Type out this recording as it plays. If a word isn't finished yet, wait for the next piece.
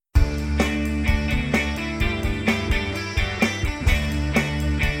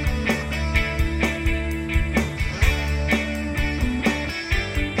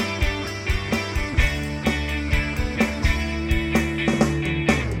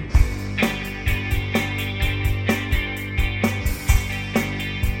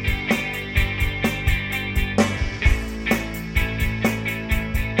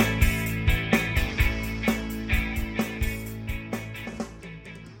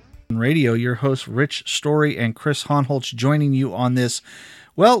Radio. Your hosts, Rich Story and Chris Honholtz, joining you on this.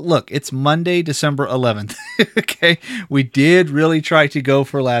 Well, look, it's Monday, December 11th. Okay, we did really try to go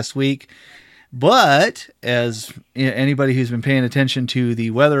for last week, but as anybody who's been paying attention to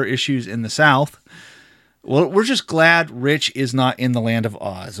the weather issues in the South, well, we're just glad Rich is not in the land of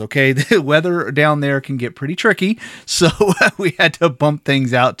Oz, okay? The weather down there can get pretty tricky, so we had to bump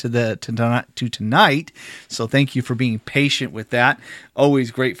things out to tonight. So thank you for being patient with that.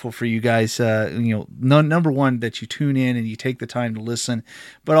 Always grateful for you guys. Number one, that you tune in and you take the time to listen,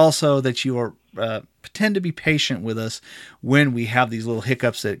 but also that you are pretend to be patient with us when we have these little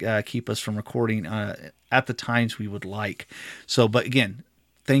hiccups that keep us from recording at the times we would like. So, but again,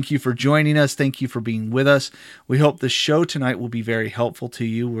 thank you for joining us. Thank you for being with us. We hope the show tonight will be very helpful to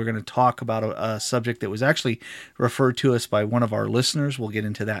you. We're going to talk about a subject that was actually referred to us by one of our listeners. We'll get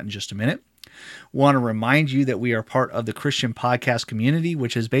into that in just a minute. Want to remind you that we are part of the Christian podcast community,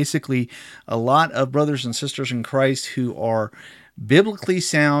 which is basically a lot of brothers and sisters in Christ who are biblically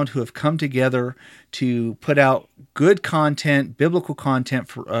sound, who have come together to put out good content, biblical content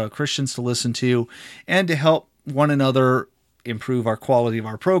for Christians to listen to, and to help one another improve our quality of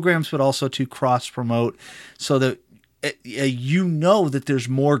our programs, but also to cross-promote so that you know that there's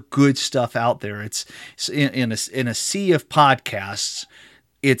more good stuff out there. It's in a sea of podcasts.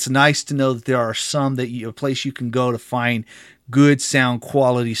 It's nice to know that there are some a place you can go to find good sound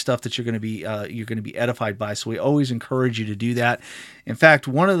quality stuff that you're going to be edified by. So we always encourage you to do that. In fact,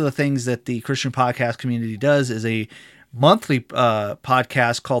 one of the things that the Christian podcast community does is a monthly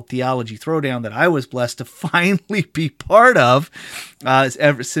podcast called Theology Throwdown that I was blessed to finally be part of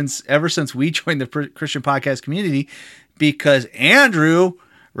ever since we joined the Christian podcast community, because Andrew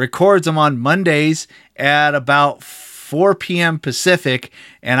records them on Mondays at about 4 p.m. Pacific,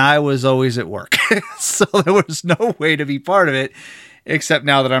 and I was always at work. So there was no way to be part of it. Except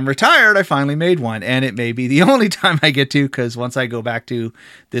now that I'm retired, I finally made one, and it may be the only time I get to, because once I go back to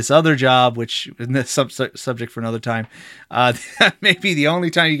this other job, which is the subject for another time, that may be the only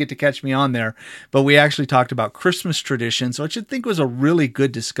time you get to catch me on there. But we actually talked about Christmas traditions, which I think was a really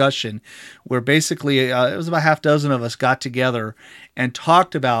good discussion, where basically it was about half dozen of us got together and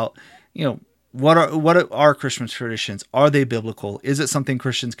talked about, what are our Christmas traditions? Are they biblical? Is it something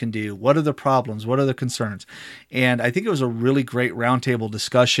Christians can do? What are the problems? What are the concerns? And I think it was a really great roundtable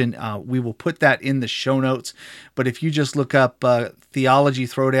discussion. We will put that in the show notes. But if you just look up Theology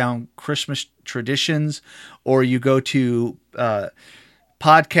Throwdown Christmas Traditions, or you go to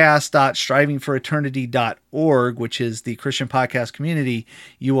podcast.strivingforeternity.org, which is the Christian podcast community,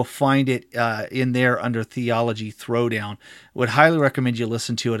 you will find it in there under Theology Throwdown. Would highly recommend you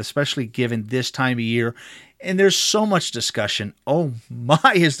listen to it, especially given this time of year. And there's so much discussion. Oh my,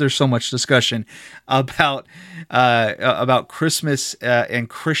 is there so much discussion about Christmas and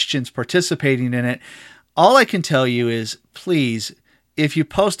Christians participating in it. All I can tell you is, please, if you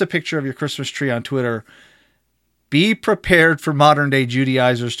post a picture of your Christmas tree on Twitter, be prepared for modern-day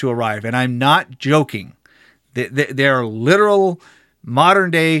Judaizers to arrive. And I'm not joking. They are literal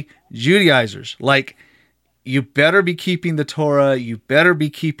modern-day Judaizers. Like, you better be keeping the Torah. You better be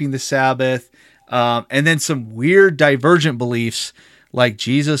keeping the Sabbath. And then some weird divergent beliefs like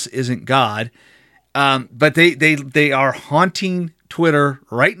Jesus isn't God. But they are haunting Twitter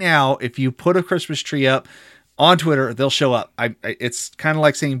right now. If you put a Christmas tree up on Twitter, they'll show up. It's kind of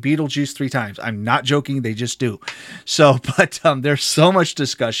like saying Beetlejuice 3 times. I'm not joking. They just do. So, but there's so much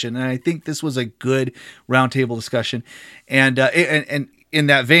discussion, and I think this was a good roundtable discussion. And in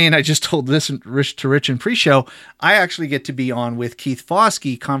that vein, I just told this to Rich in pre-show, I actually get to be on with Keith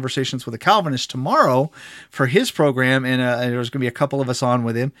Foskey, Conversations with a Calvinist, tomorrow for his program, and there's going to be a couple of us on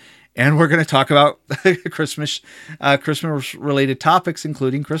with him. And we're going to talk about Christmas-related topics,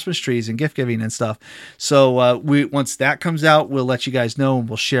 including Christmas trees and gift giving and stuff. So once that comes out, we'll let you guys know, and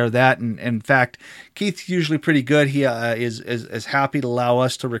we'll share that. And in fact, Keith's usually pretty good. He is happy to allow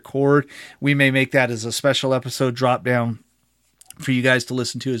us to record. We may make that as a special episode drop down for you guys to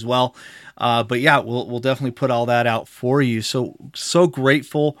listen to as well. But yeah, we'll definitely put all that out for you. So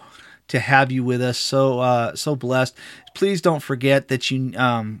grateful to have you with us. So blessed. Please don't forget that you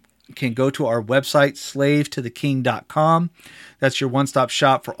can go to our website, slavetotheking.com. That's your one-stop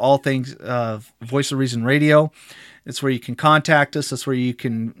shop for all things Voice of Reason Radio. It's where you can contact us. That's where you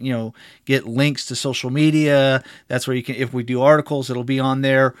can, get links to social media. That's where you can, if we do articles, it'll be on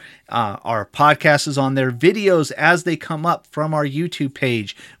there. Our podcast is on there. Videos as they come up from our YouTube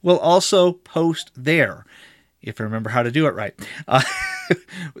page will also post there, if I remember how to do it right.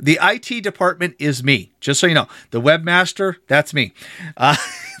 The IT department is me, just so you know. The webmaster, that's me.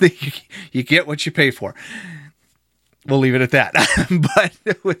 You get what you pay for. we'll leave it at that.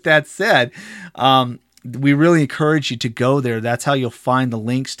 But with that said, we really encourage you to go there. That's how you'll find the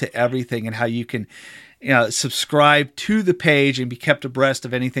links to everything and how you can subscribe to the page and be kept abreast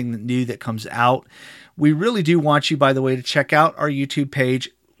of anything new that comes out. We really do want you, by the way, to check out our YouTube page.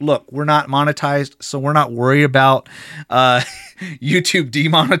 Look, we're not monetized, so we're not worried about YouTube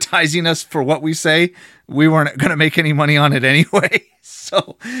demonetizing us for what we say. We weren't going to make any money on it anyway.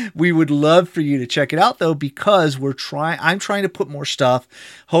 So we would love for you to check it out, though, because I'm trying to put more stuff.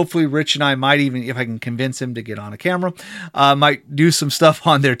 Hopefully, Rich and I might even, if I can convince him to get on a camera, might do some stuff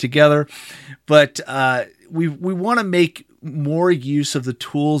on there together. But we want to make more use of the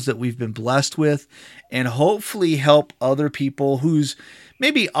tools that we've been blessed with and hopefully help other people whose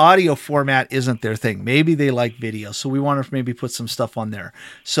maybe audio format isn't their thing. Maybe they like video. So we want to maybe put some stuff on there.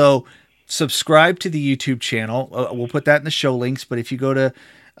 So subscribe to the YouTube channel. We'll put that in the show links. But if you go to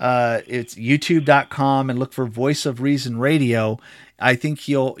it's youtube.com and look for Voice of Reason Radio, I think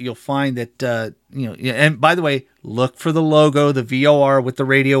you'll find that, and by the way, look for the logo, the VOR with the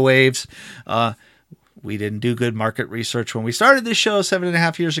radio waves. We didn't do good market research when we started this show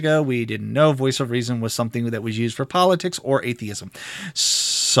 7.5 years ago. We didn't know Voice of Reason was something that was used for politics or atheism.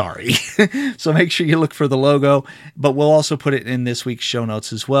 Sorry. So make sure you look for the logo, but we'll also put it in this week's show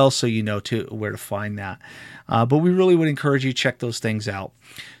notes as well, so you know where to find that. But we really would encourage you to check those things out.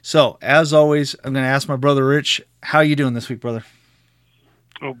 So as always, I'm going to ask my brother Rich, how are you doing this week, brother?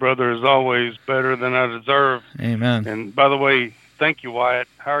 Oh, brother, as always, better than I deserve. Amen. And by the way, thank you, Wyatt.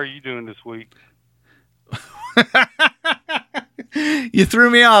 How are you doing this week? You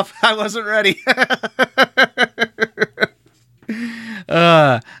threw me off. I wasn't ready.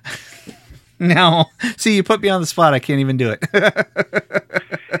 Now, see, you put me on the spot. I can't even do it.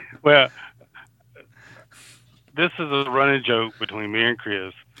 Well, this is a running joke between me and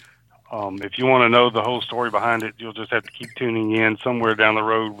Chris. If you want to know the whole story behind it, you'll just have to keep tuning in. Somewhere down the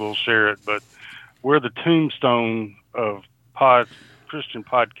road, we'll share it. But we're the tombstone of Christian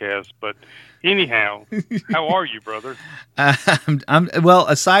podcasts. But anyhow, how are you, brother? Well,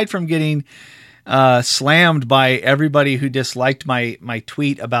 aside from getting slammed by everybody who disliked my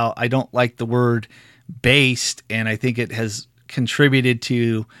tweet about I don't like the word based, and I think it has contributed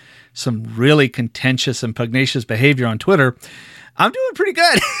to some really contentious and pugnacious behavior on Twitter, I'm doing pretty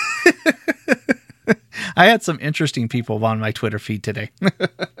good. I had some interesting people on my Twitter feed today.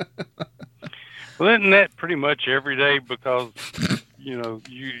 Well, isn't that pretty much every day? Because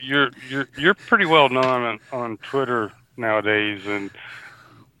you're pretty well known on Twitter nowadays, and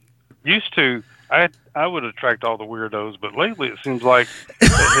used to I would attract all the weirdos, but lately it seems like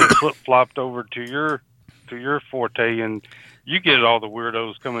it has flip flopped over to your forte, and you get all the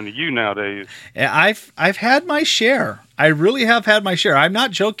weirdos coming to you nowadays. I've had my share. I really have had my share. I'm not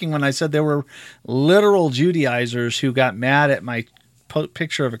joking when I said there were literal Judaizers who got mad at my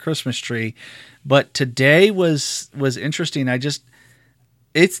picture of a Christmas tree. But today was interesting.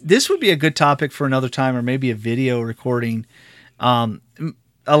 This would be a good topic for another time, or maybe a video recording.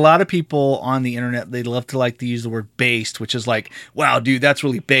 A lot of people on the internet, they love to use the word based, which is like, wow, dude, that's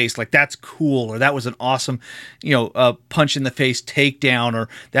really based. Like, that's cool. Or that was an awesome, punch in the face takedown, or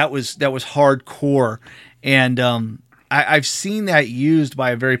that was hardcore. And I've seen that used by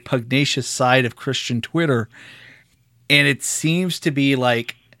a very pugnacious side of Christian Twitter. And it seems to be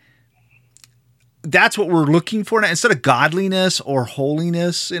like, that's what we're looking for now. Instead of godliness or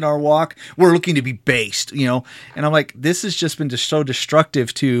holiness in our walk, we're looking to be based, And I'm like, this has just been just so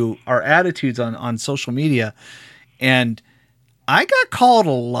destructive to our attitudes on social media. And I got called a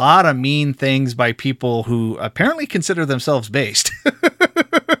lot of mean things by people who apparently consider themselves based.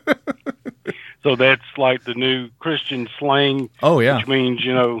 So that's like the new Christian slang. Oh yeah. Which means,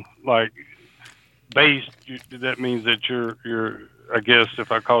 like based, that means that you're I guess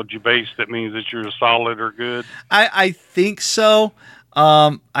if I called you base, that means that you're solid or good. I think so.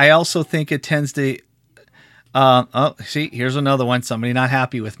 I also think it tends to. See, here's another one. Somebody not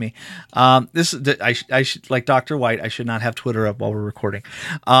happy with me. This is I should, like Dr. White, I should not have Twitter up while we're recording.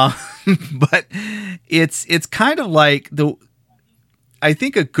 But it's kind of like I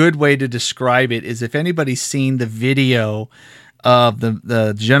think a good way to describe it is if anybody's seen the video of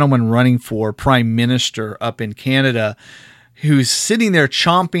the gentleman running for prime minister up in Canada, who's sitting there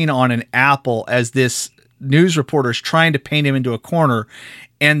chomping on an apple as this news reporter is trying to paint him into a corner,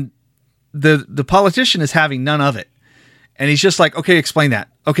 and the politician is having none of it. And he's just like, okay, explain that.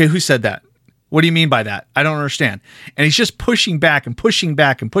 Okay, who said that? What do you mean by that? I don't understand. And he's just pushing back and pushing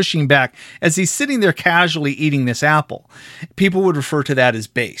back and pushing back as he's sitting there casually eating this apple. People would refer to that as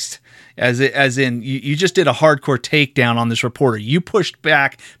based, as in you just did a hardcore takedown on this reporter. You pushed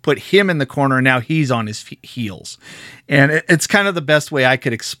back, put him in the corner, and now he's on his heels. And it's kind of the best way I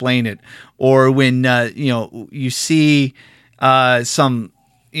could explain it. Or when you see some.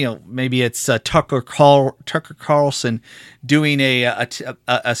 Maybe it's Tucker Carlson doing a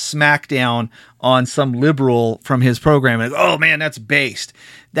smackdown on some liberal from his program. And, oh, man, that's based.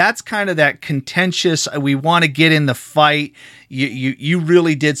 That's kind of that contentious, we want to get in the fight. You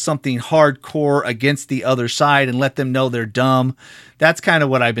really did something hardcore against the other side and let them know they're dumb. That's kind of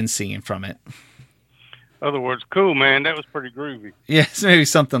what I've been seeing from it. In other words, cool, man. That was pretty groovy. Yes, maybe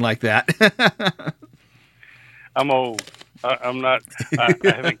something like that. I'm old. I'm not. I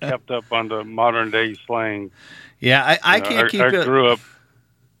haven't kept up on the modern day slang. Yeah, I can't keep it. I grew up.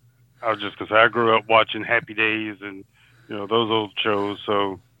 I was just gonna say I grew up watching Happy Days and those old shows.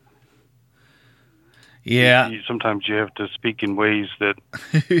 So yeah, sometimes you have to speak in ways that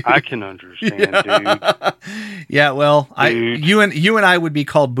I can understand, dude. Yeah, well, you and I would be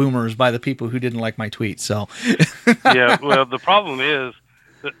called boomers by the people who didn't like my tweet. So yeah, well, the problem is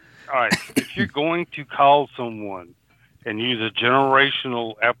that all right, if you're going to call someone and use a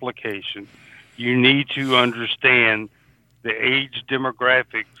generational application, you need to understand the age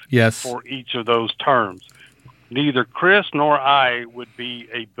demographics for each of those terms. Neither Chris nor I would be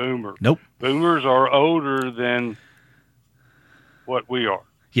a boomer. Nope. Boomers are older than what we are.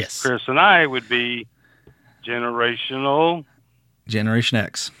 Yes. Chris and I would be Generation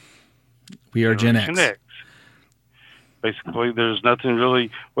X. We are Gen X. Basically, there's nothing really...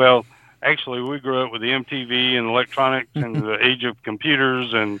 Well, actually, we grew up with the MTV and electronics and the age of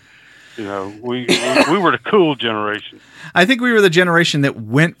computers, and we were the cool generation. I think we were the generation that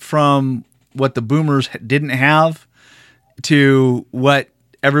went from what the boomers didn't have to what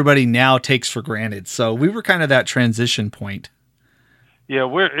everybody now takes for granted. So we were kind of that transition point. Yeah,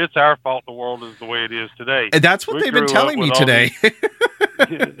 it's our fault the world is the way it is today. And that's what they've been telling me today.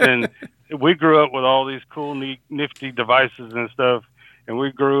 And we grew up with all these cool, nifty devices and stuff. And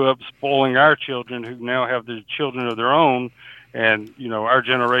we grew up spoiling our children who now have their children of their own. And, our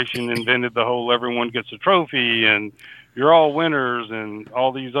generation invented the whole everyone gets a trophy and you're all winners and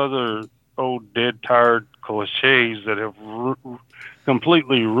all these other old, dead, tired cliches that have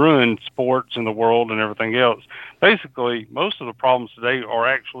completely ruined sports in the world and everything else. Basically, most of the problems today are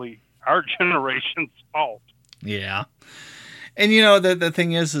actually our generation's fault. Yeah. And, the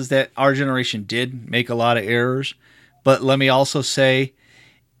thing is that our generation did make a lot of errors. But let me also say,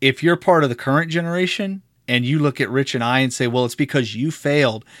 if you're part of the current generation and you look at Rich and I and say, well, it's because you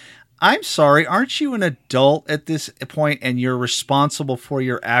failed. I'm sorry. Aren't you an adult at this point and you're responsible for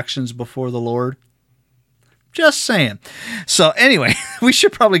your actions before the Lord? Just saying. So anyway, we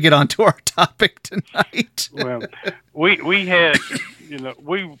should probably get on to our topic tonight. Well, we had,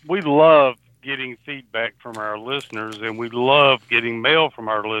 we love getting feedback from our listeners and we love getting mail from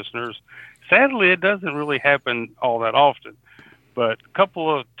our listeners. Sadly, it doesn't really happen all that often. But 2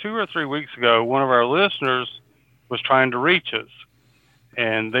 or 3 weeks ago, one of our listeners was trying to reach us.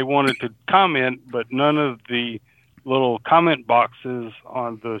 And they wanted to comment, but none of the little comment boxes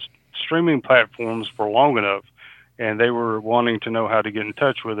on the streaming platforms were long enough. And they were wanting to know how to get in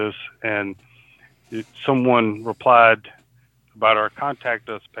touch with us. And someone replied about our contact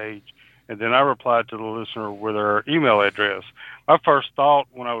us page. And then I replied to the listener with our email address. My first thought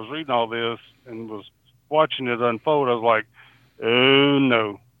when I was reading all this and was watching it unfold, I was like, oh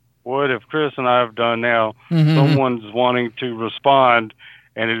no, what have Chris and I have done now? Mm-hmm. Someone's wanting to respond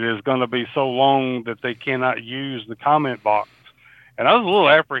and it is going to be so long that they cannot use the comment box. And I was a little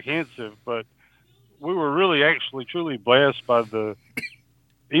apprehensive, but we were really actually truly blessed by the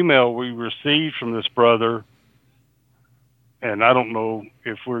email we received from this brother. And I don't know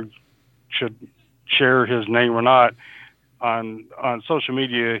if we should share his name or not. On social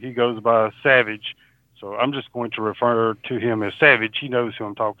media, he goes by Savage. So I'm just going to refer to him as Savage. He knows who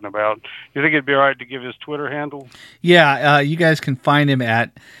I'm talking about. You think it'd be all right to give his Twitter handle? Yeah, you guys can find him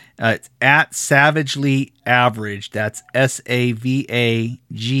at Savagely Average. That's SAVAGELY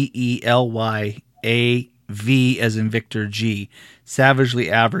as in Victor G.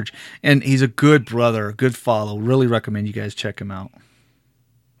 Savagely Average. And he's a good brother, a good follow. Really recommend you guys check him out.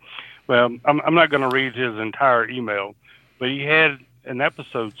 Well, I'm not going to read his entire email, but he had an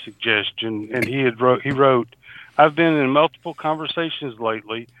episode suggestion, and he wrote, I've been in multiple conversations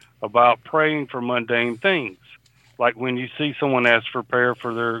lately about praying for mundane things, like when you see someone ask for prayer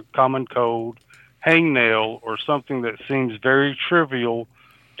for their common cold, hangnail, or something that seems very trivial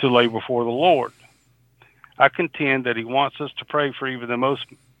to lay before the Lord. I contend that he wants us to pray for even the most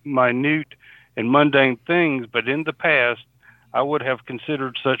minute and mundane things, but in the past, I would have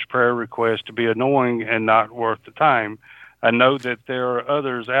considered such prayer requests to be annoying and not worth the time. I know that there are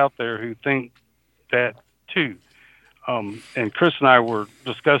others out there who think that too. And Chris and I were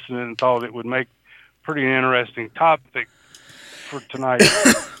discussing it and thought it would make pretty interesting topic for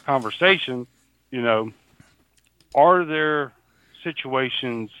tonight's conversation. You know, are there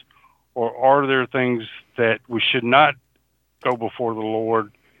situations or are there things that we should not go before the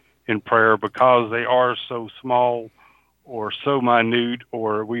Lord in prayer because they are so small or so minute,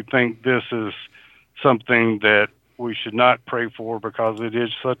 or we think this is something that we should not pray for because it is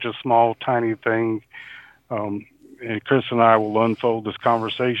such a small, tiny thing? And Chris and I will unfold this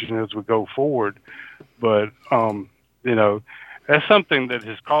conversation as we go forward. But, you know, that's something that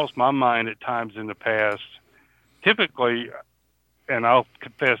has crossed my mind at times in the past. Typically, and I'll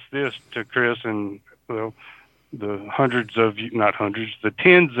confess this to Chris and the hundreds of you, not hundreds, the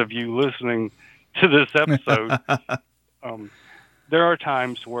tens of you listening to this episode, there are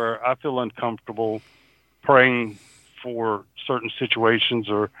times where I feel uncomfortable praying for certain situations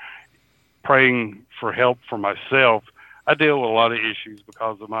or praying for help for myself. I deal with a lot of issues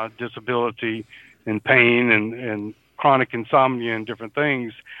because of my disability and pain and chronic insomnia and different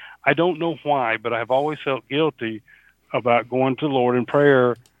things. I don't know why, but I've always felt guilty about going to the Lord in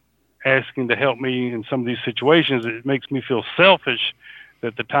prayer, asking to help me in some of these situations. It makes me feel selfish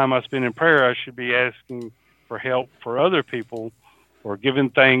that the time I spend in prayer, I should be asking for help for other people or giving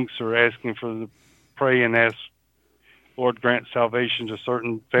thanks or asking for the pray and ask Lord grant salvation to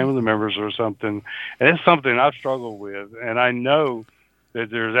certain family members or something. And it's something I've struggled with. And I know that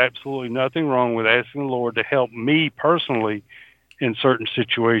there's absolutely nothing wrong with asking the Lord to help me personally in certain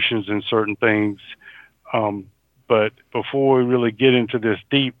situations and certain things. But before we really get into this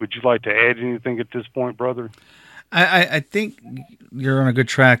deep, would you like to add anything at this point, brother? I think you're on a good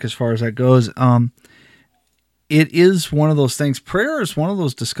track as far as that goes. It is one of those things. Prayer is one of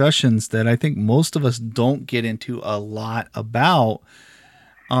those discussions that I think most of us don't get into a lot about.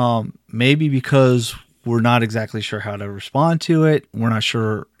 Maybe because we're not exactly sure how to respond to it. We're not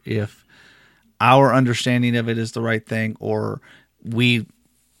sure if our understanding of it is the right thing, or we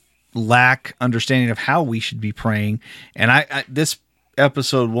lack understanding of how we should be praying. And this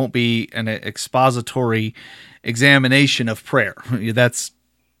episode won't be an expository examination of prayer.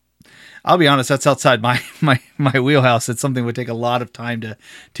 I'll be honest, that's outside my wheelhouse. It's something that would take a lot of time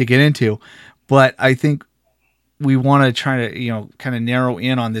to get into. But I think we want to try to, kind of narrow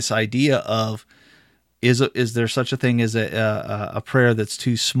in on this idea of, is there such a thing as a prayer that's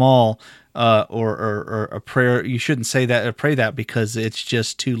too small, or a prayer you shouldn't say that or pray that because it's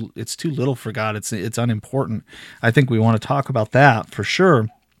just too little for God. It's unimportant. I think we want to talk about that for sure.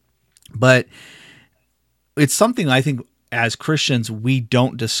 But it's something I think as Christians we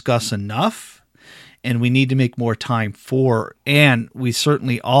don't discuss enough, and we need to make more time for. And we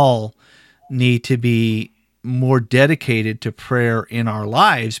certainly all need to be more dedicated to prayer in our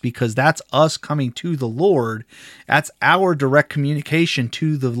lives, because that's us coming to the Lord. That's our direct communication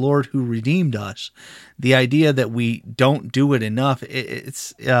to the Lord who redeemed us. The idea that we don't do it enough,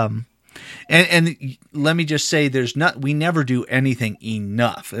 and let me just say, we never do anything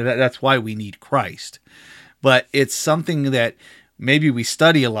enough. That's why we need Christ. But it's something that maybe we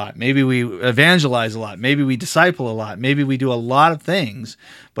study a lot, maybe we evangelize a lot, maybe we disciple a lot, maybe we do a lot of things.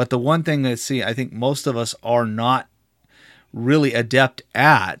 But the one thing that I think most of us are not really adept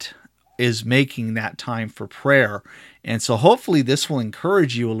at is making that time for prayer. And so hopefully this will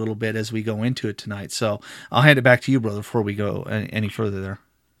encourage you a little bit as we go into it tonight. So I'll hand it back to you, brother, before we go any further there.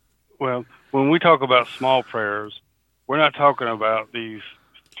 Well, when we talk about small prayers, we're not talking about these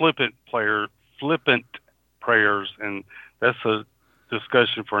flippant prayers, and that's a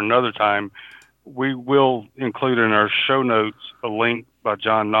discussion for another time. We will include in our show notes a link by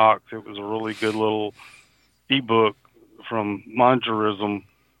John Knox. It was a really good little ebook from Manjurism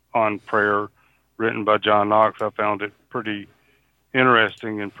on prayer written by John Knox. I found it pretty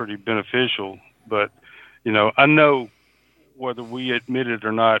interesting and pretty beneficial. But, I know whether we admit it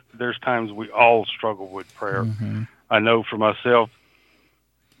or not, there's times we all struggle with prayer. Mm-hmm. I know for myself,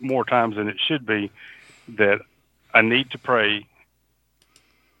 more times than it should be, that I need to pray.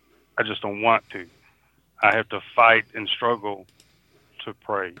 I just don't want to. I have to fight and struggle to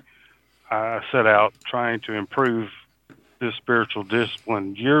pray. I set out trying to improve this spiritual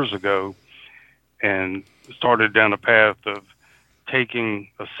discipline years ago and started down a path of taking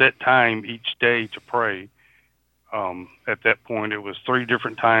a set time each day to pray. At that point, it was 3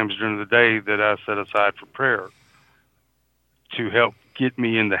 different times during the day that I set aside for prayer to help get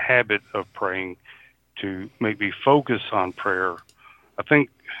me in the habit of praying, to make me focus on prayer. I think,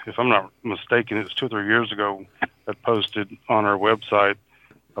 if I'm not mistaken, it's 2 or 3 years ago I posted on our website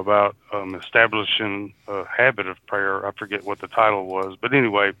about establishing a habit of prayer. I forget what the title was, but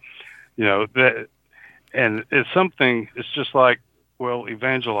anyway, that, and it's something. It's just like, well,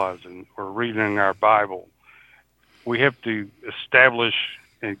 evangelizing or reading our Bible. We have to establish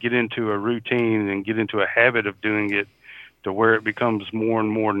and get into a routine and get into a habit of doing it to where it becomes more and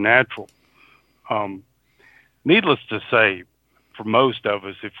more natural. Needless to say, for most of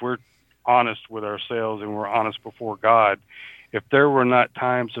us, if we're honest with ourselves and we're honest before God, if there were not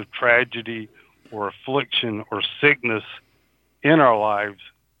times of tragedy or affliction or sickness in our lives,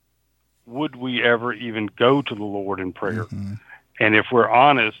 would we ever even go to the Lord in prayer? Mm-hmm. And if we're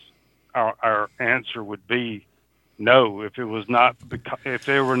honest, our answer would be no. If there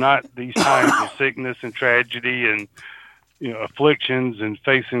were not these times of sickness and tragedy and afflictions and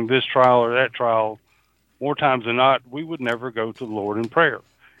facing this trial or that trial, more times than not, we would never go to the Lord in prayer.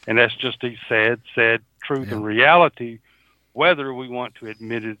 And that's just a sad truth and reality, whether we want to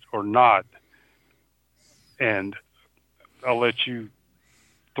admit it or not. And I'll let you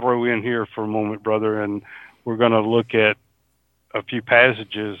throw in here for a moment, brother, and we're going to look at a few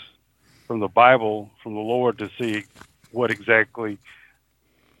passages from the Bible, from the Lord, to see what exactly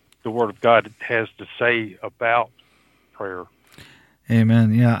the Word of God has to say about prayer.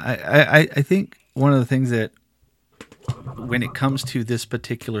 Amen. Yeah, I think one of the things that, when it comes to this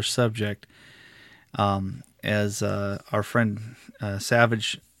particular subject, as our friend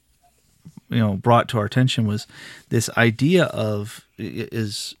Savage, brought to our attention, was this idea of,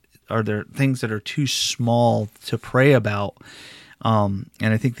 are there things that are too small to pray about? And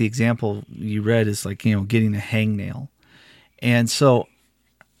I think the example you read is like, getting a hangnail. And so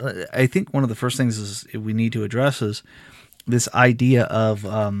I think one of the first things is we need to address is this idea of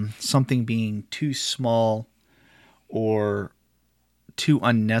something being too small or too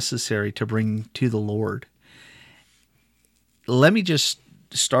unnecessary to bring to the Lord. Let me just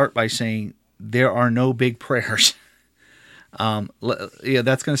start by saying there are no big prayers. That's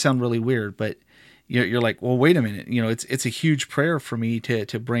going to sound really weird, but you're like, well, wait a minute. It's a huge prayer for me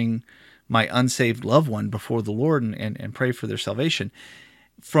to bring my unsaved loved one before the Lord and pray for their salvation.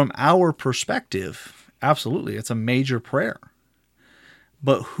 From our perspective, absolutely, it's a major prayer.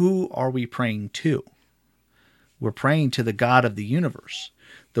 But who are we praying to? We're praying to the God of the universe,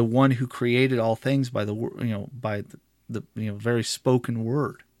 the one who created all things by the very spoken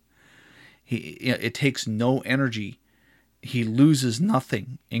word. It takes no energy. He loses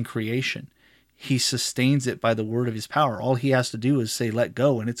nothing in creation. He sustains it by the word of his power. All he has to do is say, let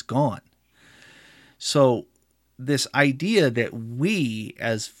go, and it's gone. So this idea that we,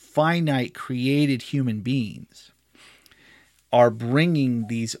 as finite created human beings, are bringing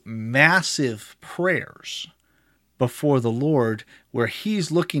these massive prayers before the Lord, where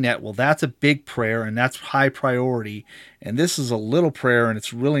he's looking at, well, that's a big prayer and that's high priority, and this is a little prayer and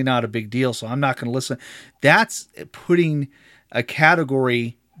it's really not a big deal, so I'm not going to listen. That's putting a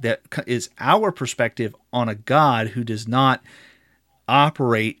category that is our perspective on a God who does not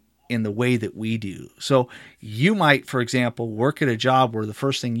operate in the way that we do. So you might, for example, work at a job where the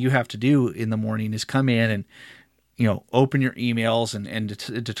first thing you have to do in the morning is come in and open your emails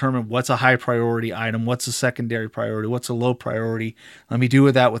and determine what's a high priority item, what's a secondary priority, what's a low priority. Let me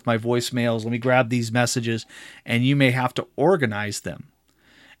do that with my voicemails. Let me grab these messages. And you may have to organize them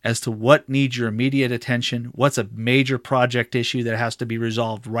as to what needs your immediate attention, what's a major project issue that has to be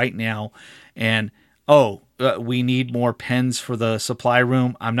resolved right now. And, we need more pens for the supply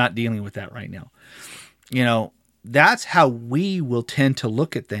room. I'm not dealing with that right now. That's how we will tend to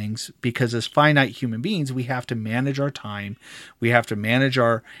look at things, because as finite human beings, we have to manage our time. We have to manage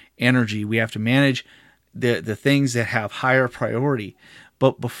our energy. We have to manage the things that have higher priority.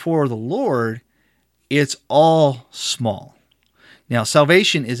 But before the Lord, it's all small. Now,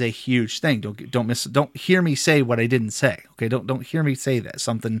 salvation is a huge thing. Don't hear me say what I didn't say. Okay, don't hear me say that,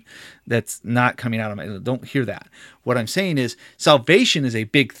 something that's not coming out of my. Don't hear that. What I'm saying is salvation is a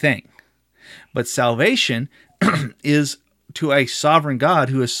big thing, but salvation is to a sovereign God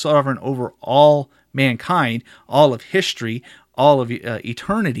who is sovereign over all mankind, all of history, all of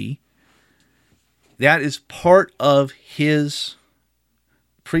eternity. That is part of his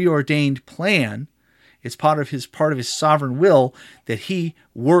preordained plan. It's part of his sovereign will that he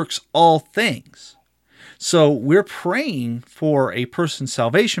works all things. So we're praying for a person's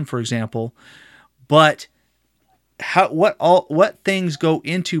salvation, for example, but what things go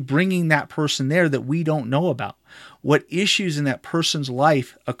into bringing that person there that we don't know about? What issues in that person's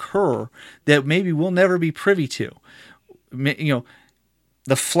life occur that maybe we'll never be privy to?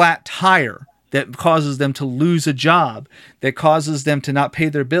 the flat tire that causes them to lose a job, that causes them to not pay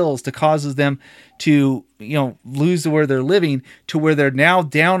their bills, that causes them to, lose where they're living, to where they're now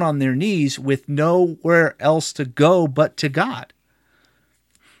down on their knees with nowhere else to go but to God.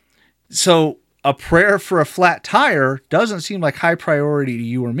 So a prayer for a flat tire doesn't seem like high priority to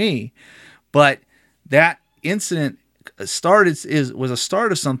you or me, but that incident was a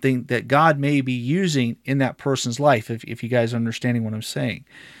start of something that God may be using in that person's life, if you guys are understanding what I'm saying.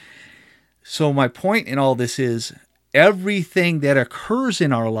 So my point in all this is everything that occurs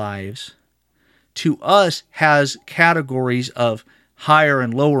in our lives to us has categories of higher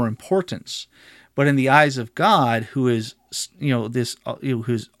and lower importance. But in the eyes of God, who is,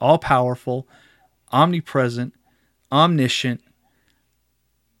 who's all powerful, omnipresent, omniscient,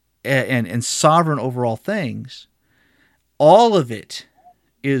 and sovereign over all things, all of it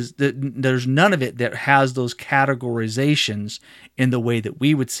is that there's none of it that has those categorizations in the way that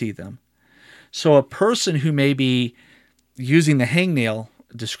we would see them. So a person who may be using the hangnail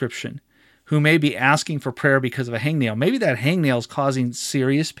description, who may be asking for prayer because of a hangnail, maybe that hangnail is causing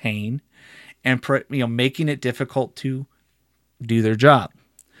serious pain and making it difficult to do their job.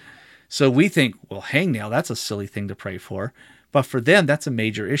 So we think, well, hangnail, that's a silly thing to pray for. But for them, that's a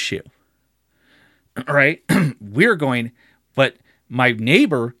major issue. Right? We're going, but my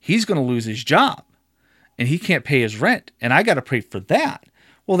neighbor, he's going to lose his job and he can't pay his rent. And I got to pray for that.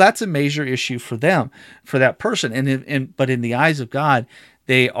 Well, that's a major issue for them, for that person. But in the eyes of God,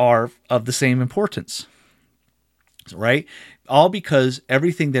 they are of the same importance. Right? All because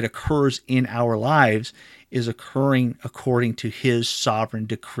everything that occurs in our lives is occurring according to his sovereign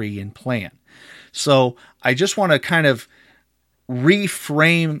decree and plan. So I just want to kind of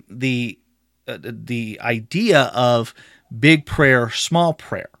reframe the idea of big prayer, small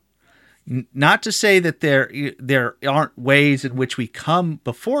prayer. Not to say that there aren't ways in which we come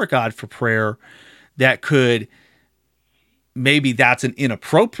before God for prayer that could, maybe that's an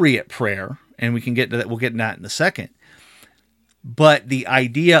inappropriate prayer, and we can get to that. We'll get to that in a second. But the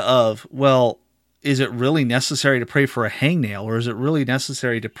idea of, well, is it really necessary to pray for a hangnail, or is it really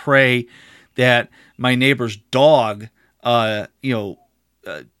necessary to pray that my neighbor's dog,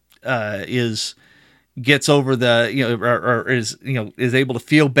 gets over the, or is able to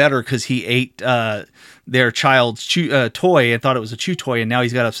feel better because he ate their child's toy and thought it was a chew toy, and now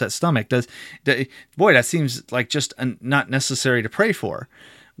he's got upset stomach. Boy, that seems like just not necessary to pray for.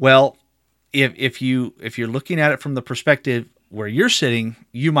 Well, if you're looking at it from the perspective where you're sitting,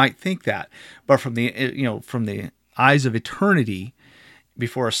 you might think that, but from the eyes of eternity,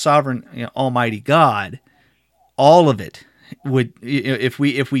 before a sovereign, almighty God, all of it would, if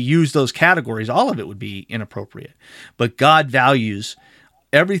we use those categories, all of it would be inappropriate. But God values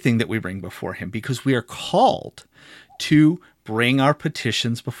everything that we bring before him, because we are called to bring our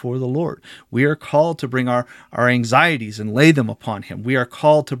petitions before the Lord. We are called to bring our anxieties and lay them upon him. We are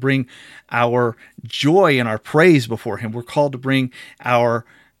called to bring our joy and our praise before him. We're called to bring our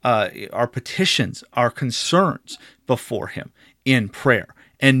petitions, our concerns before him in prayer.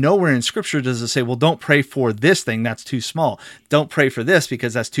 And nowhere in Scripture does it say, well, don't pray for this thing, that's too small. Don't pray for this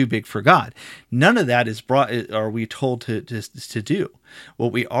because that's too big for God. None of that are we told to do.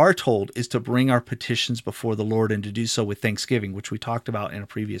 What we are told is to bring our petitions before the Lord, and to do so with thanksgiving, which we talked about in a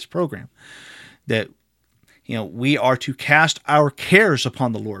previous program. That, we are to cast our cares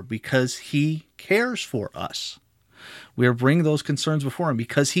upon the Lord because he cares for us. We are bringing those concerns before him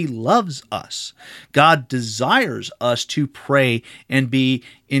because he loves us. God desires us to pray and be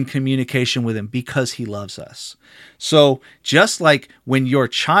in communication with him because he loves us. So just like when your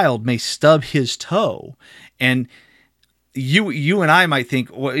child may stub his toe, and you and I might think,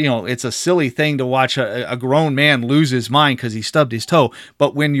 well, it's a silly thing to watch a grown man lose his mind because he stubbed his toe.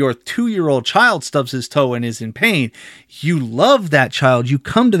 But when your 2-year-old child stubs his toe and is in pain, you love that child. You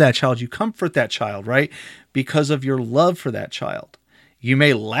come to that child. You comfort that child, right? Because of your love for that child. You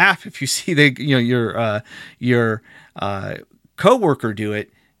may laugh if you see your coworker do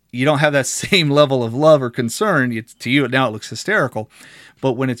it. You don't have that same level of love or concern. To you now it looks hysterical.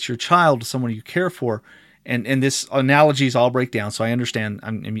 But when it's your child, someone you care for, and this analogies all break down, so I understand.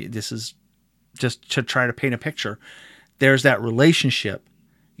 This is just to try to paint a picture. There's that relationship.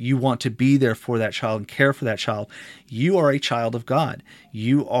 You want to be there for that child and care for that child. You are a child of God.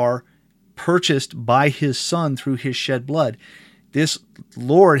 You are purchased by his son through his shed blood. This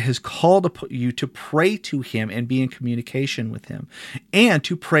Lord has called you to pray to him and be in communication with him, and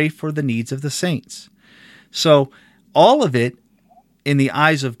to pray for the needs of the saints. So all of it, in the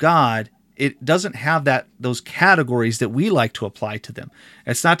eyes of God, it doesn't have those categories that we like to apply to them.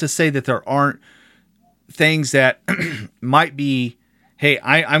 It's not to say that there aren't things that might be, hey,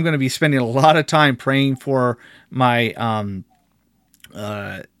 I'm going to be spending a lot of time praying for my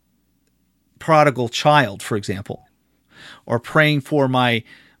prodigal child, for example, or praying for my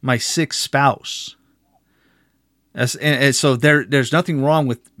sick spouse. And so there's nothing wrong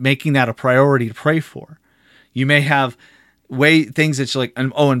with making that a priority to pray for. You may have things that's like,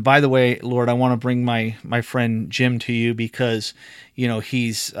 and by the way, Lord, I want to bring my friend Jim to you because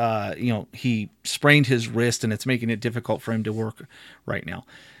he's he sprained his wrist and it's making it difficult for him to work right now.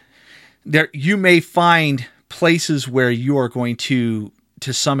 There, you may find places where you are going to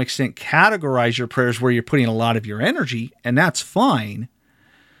some extent categorize your prayers where you're putting a lot of your energy, and that's fine.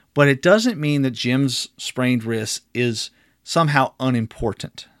 But it doesn't mean that Jim's sprained wrist is somehow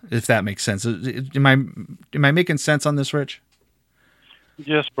unimportant, if that makes sense. Am I making sense on this, Rich?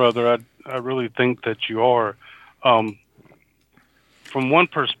 Yes, brother. I really think that you are. From one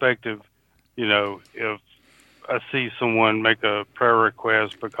perspective, if I see someone make a prayer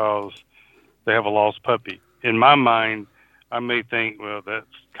request because they have a lost puppy, in my mind, I may think, well, that's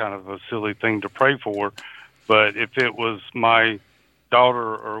kind of a silly thing to pray for. But if it was my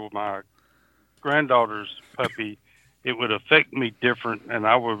daughter or my granddaughter's puppy, it would affect me different, and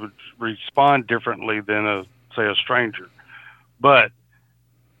I would respond differently than say a stranger. But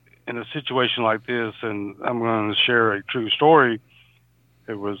in a situation like this, and I'm going to share a true story.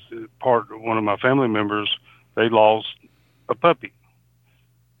 It was one of my family members. They lost a puppy.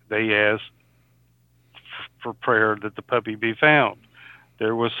 They asked for prayer that the puppy be found.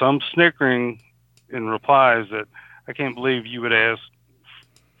 There was some snickering in replies that I can't believe you would ask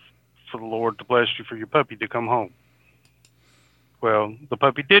for the Lord to bless you for your puppy to come home. Well, the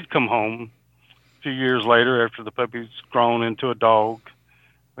puppy did come home a few years later after the puppy's grown into a dog.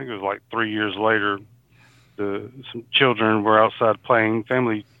 I think it was like 3 years later. Some children were outside playing,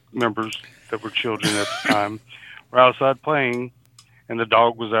 family members that were children at the time were outside playing, and the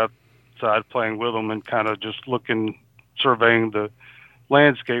dog was outside playing with them and kind of just looking, surveying the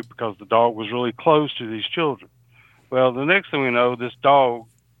landscape because the dog was really close to these children. Well, the next thing we know, this dog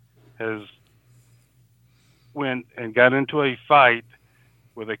has went and got into a fight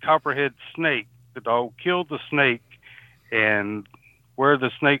with a copperhead snake. The dog killed the snake, and where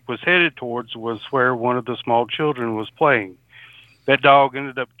the snake was headed towards was where one of the small children was playing. That dog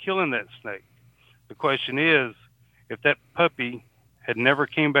ended up killing that snake. The question is, if that puppy had never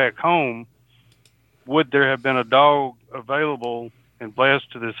came back home, would there have been a dog available and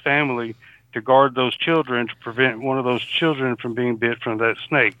blessed to this family to guard those children, to prevent one of those children from being bit from that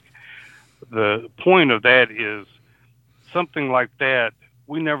snake? The point of that is something like that.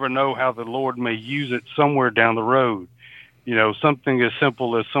 We never know how the Lord may use it somewhere down the road. Something as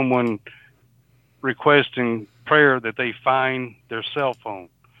simple as someone requesting prayer that they find their cell phone.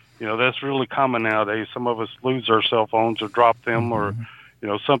 That's really common nowadays. Some of us lose our cell phones or drop them, or,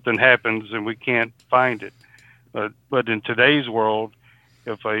 something happens and we can't find it. But in today's world,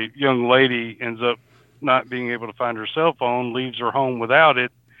 if a young lady ends up not being able to find her cell phone, leaves her home without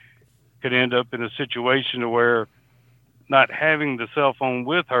it, could end up in a situation where not having the cell phone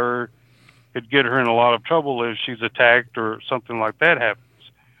with her could get her in a lot of trouble if she's attacked or something like that happens.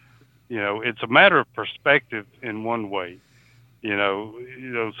 It's a matter of perspective in one way.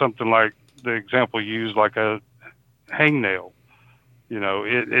 Something like the example used, like a hangnail.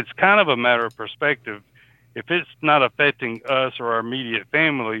 It's kind of a matter of perspective. If it's not affecting us or our immediate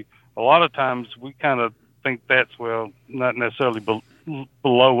family, a lot of times we kind of think that's, well, not necessarily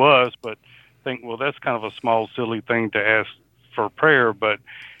below us, but think, well, that's kind of a small, silly thing to ask for prayer. But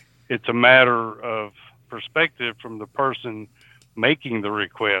it's a matter of perspective from the person making the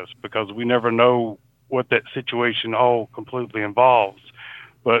request, because we never know what that situation all completely involves.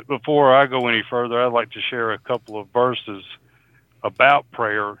 But before I go any further, I'd like to share a couple of verses about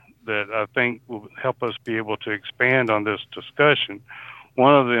prayer that I think will help us be able to expand on this discussion.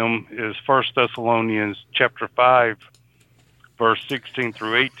 One of them is 1 Thessalonians chapter 5, verse 16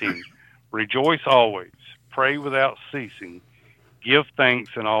 through 18. Rejoice always, pray without ceasing, give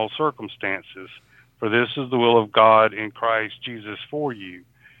thanks in all circumstances, for this is the will of God in Christ Jesus for you.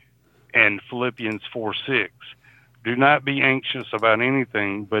 And Philippians 4:6. Do not be anxious about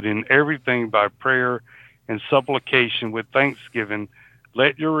anything, but in everything by prayer and supplication with thanksgiving,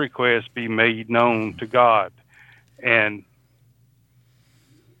 let your requests be made known to God. And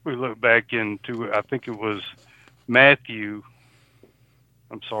we look back into, I think it was Matthew.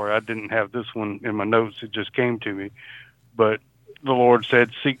 I'm sorry, I didn't have this one in my notes. It just came to me. But the Lord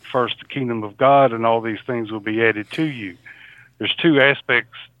said, seek first the kingdom of God, and all these things will be added to you. There's two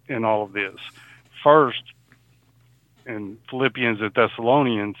aspects in all of this. First, in Philippians and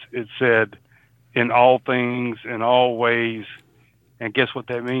Thessalonians, it said, in all things, in all ways, And guess what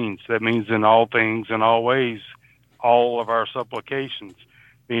that means? That means in all things, in all ways, all of our supplications,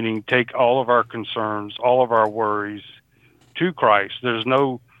 meaning take all of our concerns, all of our worries to Christ. There's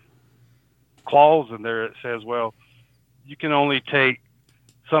no clause in there that says, well, you can only take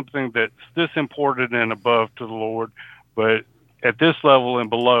something that's this important and above to the Lord, but at this level and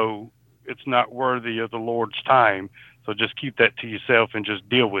below, it's not worthy of the Lord's time. So just keep that to yourself and just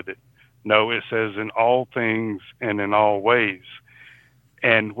deal with it. No, it says in all things and in all ways.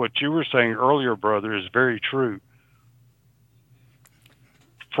 And what you were saying earlier, brother, is very true.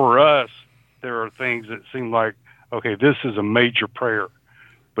 For us, there are things that seem like, okay, this is a major prayer.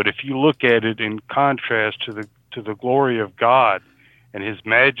 But if you look at it in contrast to the glory of God and his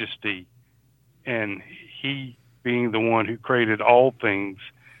majesty, and he being the one who created all things,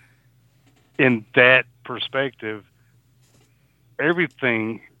 in that perspective,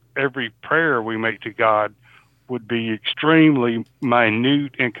 everything, every prayer we make to God would be extremely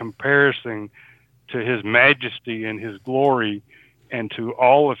minute in comparison to his majesty and his glory and to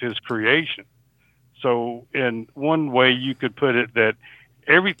all of his creation. So in one way you could put it that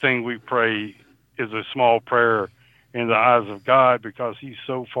everything we pray is a small prayer in the eyes of God because he's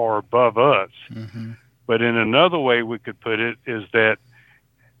so far above us. Mm-hmm. But in another way we could put it is that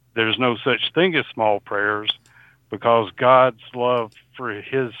there's no such thing as small prayers because God's love for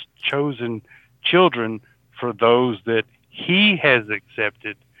his chosen children, for those that he has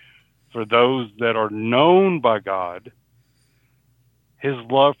accepted, for those that are known by God, his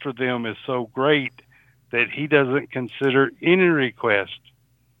love for them is so great that he doesn't consider any request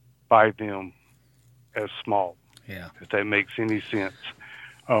by them as small. Yeah. If that makes any sense.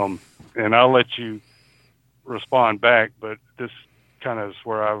 And I'll let you respond back, but this kind of is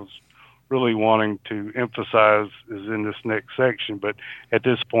where I was really wanting to emphasize is in this next section. But at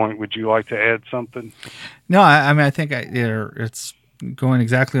this point, would you like to add something? No, I mean, I think it's going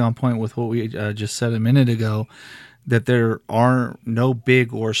exactly on point with what we just said a minute ago, that there are no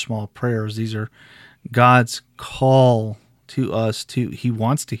big or small prayers. These are God's call to us. He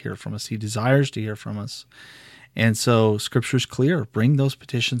wants to hear from us. He desires to hear from us. And so Scripture's clear. Bring those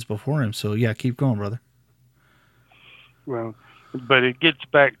petitions before him. So, yeah, keep going, brother. Well, but it gets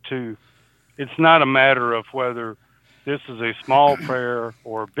back to, it's not a matter of whether this is a small prayer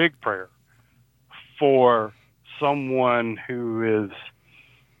or a big prayer for someone who is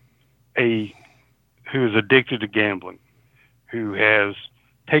addicted to gambling, who has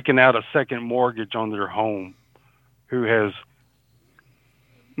taken out a second mortgage on their home, who has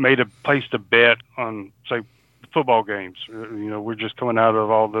placed a bet on, say, football games. We're just coming out of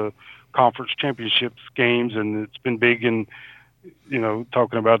all the conference championships games, and it's been big in,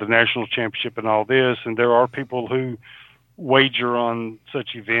 talking about the national championship and all this. And there are people who wager on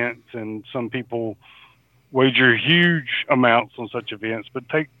such events, and some people wager huge amounts on such events. But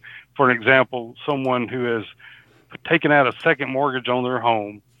take, for an example, someone who has taken out a second mortgage on their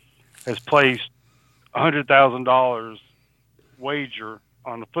home, has placed $100,000 wager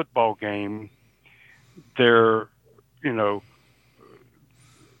on a football game. They're,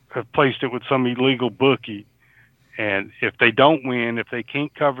 have placed it with some illegal bookie. And if they don't win, if they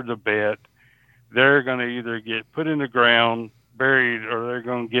can't cover the bet, they're going to either get put in the ground, buried, or they're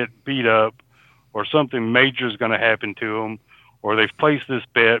going to get beat up, or something major is going to happen to them, or they've placed this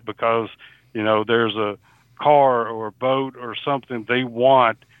bet because, there's a car or a boat or something they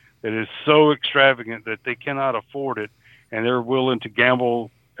want that is so extravagant that they cannot afford it, and they're willing to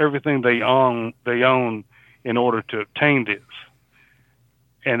gamble everything they own in order to obtain this.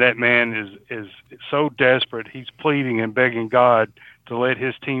 And that man is so desperate, he's pleading and begging God to let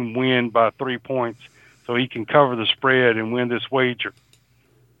his team win by 3 points so he can cover the spread and win this wager.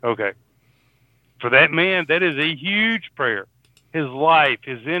 Okay. For that man, that is a huge prayer. His life,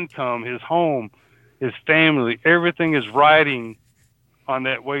 his income, his home, his family, everything is riding on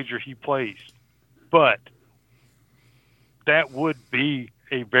that wager he placed. But that would be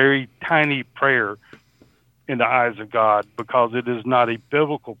a very tiny prayer in the eyes of God, because it is not a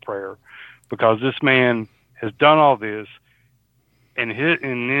biblical prayer, because this man has done all this, and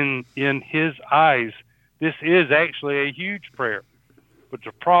in his eyes, this is actually a huge prayer. But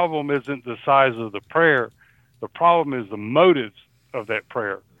the problem isn't the size of the prayer. The problem is the motives of that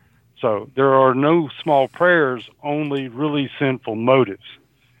prayer. So there are no small prayers, only really sinful motives,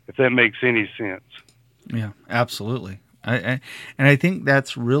 if that makes any sense. Yeah, absolutely. And I think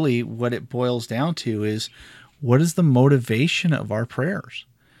that's really what it boils down to is, what is the motivation of our prayers?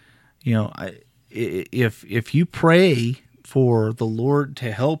 If you pray for the Lord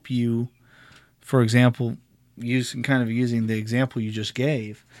to help you, for example, using the example you just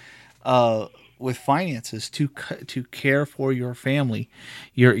gave, with finances to care for your family.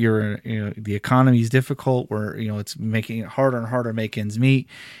 The economy is difficult, where it's making it harder and harder to make ends meet,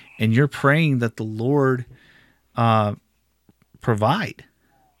 and you're praying that the Lord provide.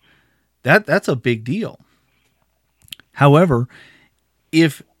 That's a big deal. However,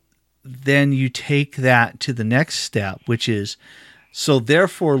 if then you take that to the next step, which is, so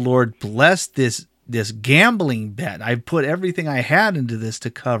therefore, Lord, bless this gambling bet. I've put everything I had into this to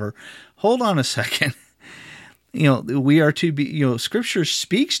cover. Hold on a second. We are to be, Scripture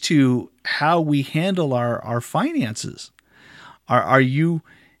speaks to how we handle our finances. Are you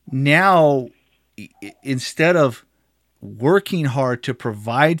now, instead of working hard to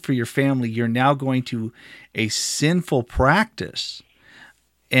provide for your family, you're now going to a sinful practice,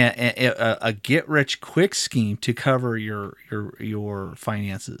 a get-rich-quick scheme to cover your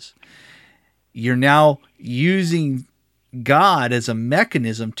finances? You're now using God as a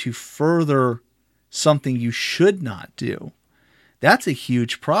mechanism to further something you should not do. That's a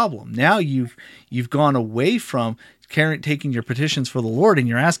huge problem. Now you've gone away from taking your petitions for the Lord, and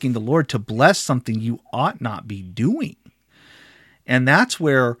you're asking the Lord to bless something you ought not be doing. And that's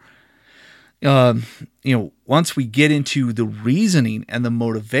where, once we get into the reasoning and the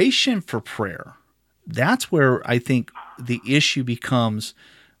motivation for prayer, that's where I think the issue becomes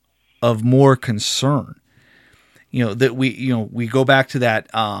of more concern. That we go back to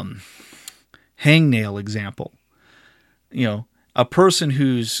that hangnail example. A person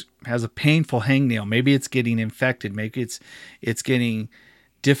has a painful hangnail, maybe it's getting infected, maybe it's getting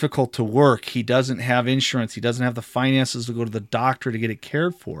difficult to work. He doesn't have insurance. He doesn't have the finances to go to the doctor to get it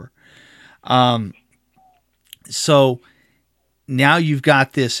cared for. So now you've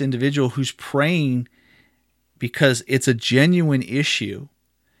got this individual who's praying because it's a genuine issue,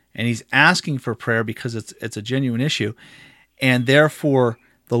 and he's asking for prayer because it's a genuine issue, and therefore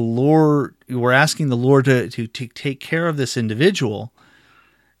we're asking the Lord to take care of this individual.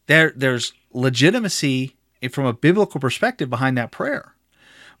 There's legitimacy from a biblical perspective behind that prayer.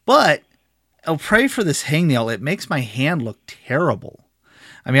 But I'll pray for this hangnail. It makes my hand look terrible.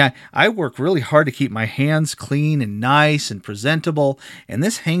 I mean, I work really hard to keep my hands clean and nice and presentable, and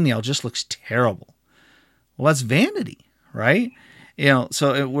this hangnail just looks terrible. Well, that's vanity, right?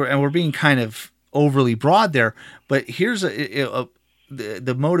 So we're being kind of overly broad there. But here's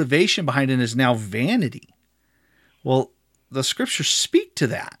the motivation behind it is now vanity. Well, the Scriptures speak to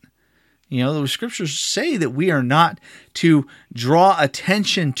that. The Scriptures say that we are not to draw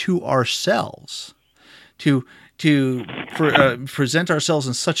attention to ourselves, to present ourselves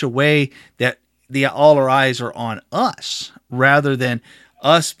in such a way that all our eyes are on us, rather than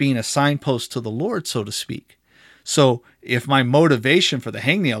us being a signpost to the Lord, so to speak. So if my motivation for the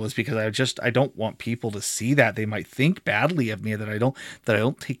hangnail is because I don't want people to see that, they might think badly of me, that I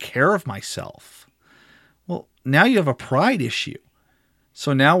don't take care of myself. Well, now you have a pride issue.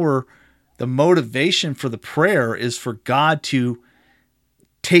 So now the motivation for the prayer is for God to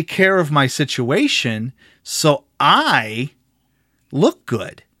take care of my situation so I look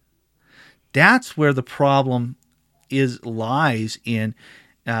good. That's where the problem lies in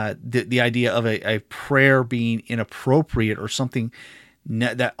the idea of a prayer being inappropriate or something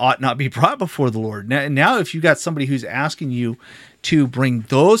that ought not be brought before the Lord. Now, if you got somebody who's asking you to bring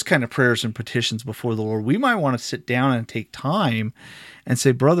those kind of prayers and petitions before the Lord, we might want to sit down and take time and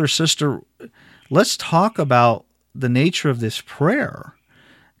say, brother, sister, let's talk about the nature of this prayer.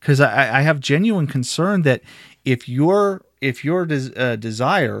 Because I have genuine concern that if your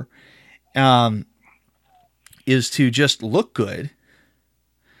desire is to just look good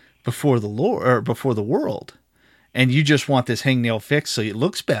before the Lord or before the world, and you just want this hangnail fixed so it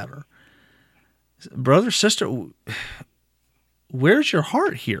looks better, brother, sister, where's your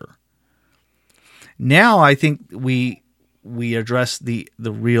heart here? Now I think we address the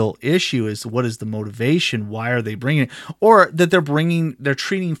real issue is, what is the motivation? Why are they bringing it? Or that they're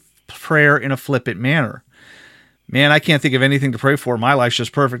treating prayer in a flippant manner. Man, I can't think of anything to pray for. My life's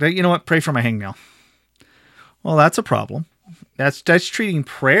just perfect. You know what? Pray for my hangnail. Well, that's a problem. That's treating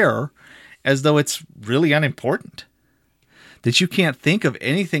prayer as though it's really unimportant. That you can't think of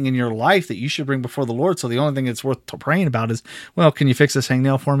anything in your life that you should bring before the Lord. So the only thing that's worth praying about is, well, can you fix this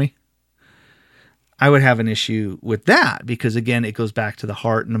hangnail for me? I would have an issue with that, because again, it goes back to the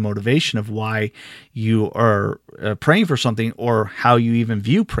heart and the motivation of why you are praying for something, or how you even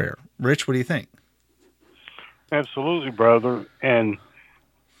view prayer. Rich, what do you think? Absolutely, brother. And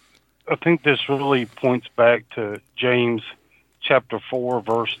I think this really points back to James chapter 4,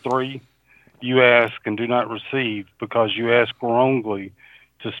 verse 3. You ask and do not receive, because you ask wrongly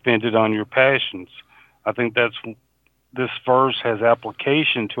to spend it on your passions. I think this verse has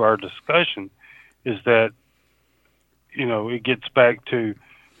application to our discussion, is that, it gets back to,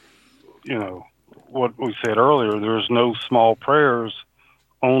 what we said earlier. There's no small prayers,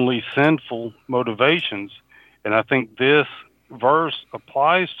 only sinful motivations. And I think this verse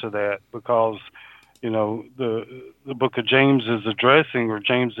applies to that because, the book of James is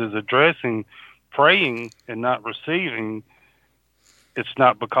addressing praying and not receiving. It's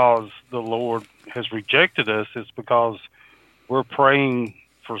not because the Lord has rejected us, it's because we're praying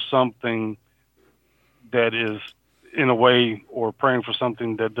for something that is in a way, or praying for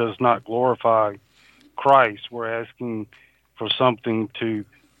something that does not glorify Christ. We're asking for something to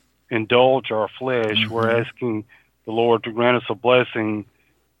indulge our flesh. We're Mm-hmm. asking the Lord to grant us a blessing,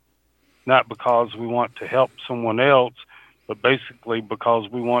 not because we want to help someone else, but basically because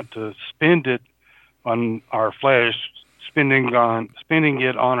we want to spend it on our flesh, spending it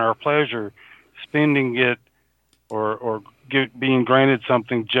on our pleasure, spending it or being granted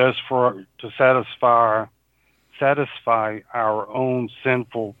something just for to satisfy our own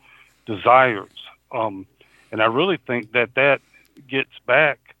sinful desires. Um, and I really think that gets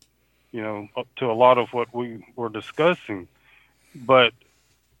back, up to a lot of what we were discussing. But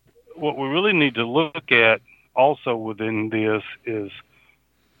what we really need to look at also within this is,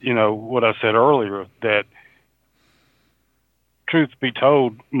 what I said earlier, that truth be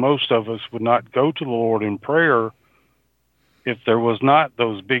told, most of us would not go to the Lord in prayer if there was not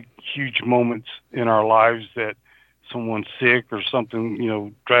those big, huge moments in our lives that someone's sick or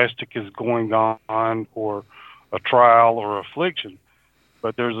something, drastic is going on, or a trial or affliction.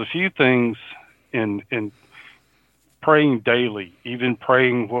 But there's a few things in praying daily, even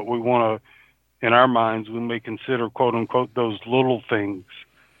praying what we want to, in our minds, we may consider, quote unquote, those little things.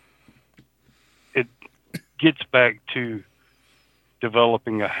 It gets back to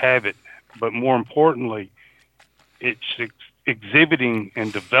developing a habit, but more importantly, it's exhibiting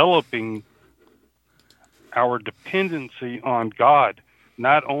and developing our dependency on God,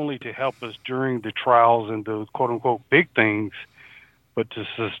 not only to help us during the trials and the quote unquote big things, but to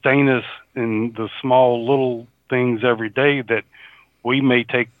sustain us in the small little things every day that we may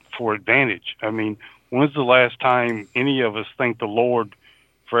take for advantage. I mean, when's the last time any of us thank the Lord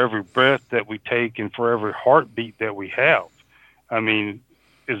for every breath that we take and for every heartbeat that we have? I mean,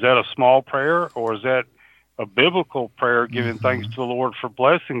 is that a small prayer, or is that a biblical prayer giving thanks Mm-hmm. to the Lord for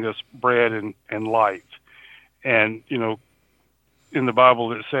blessing us bread and life? And, in the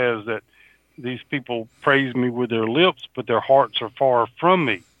Bible it says that these people praise me with their lips, but their hearts are far from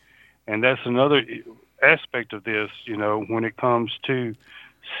me. And that's another aspect of this, when it comes to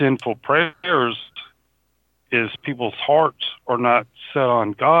sinful prayers, is people's hearts are not set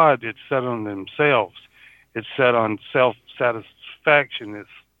on God, it's set on themselves. It's set on self satisfaction. It's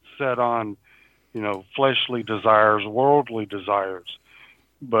set on, fleshly desires, worldly desires.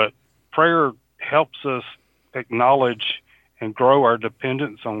 But prayer helps us acknowledge and grow our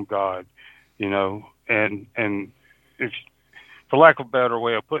dependence on God, and if, for lack of a better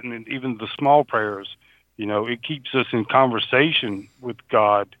way of putting it, even the small prayers, it keeps us in conversation with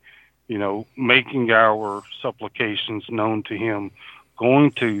God, making our supplications known to Him,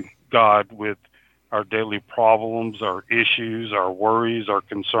 going to God with our daily problems, our issues, our worries, our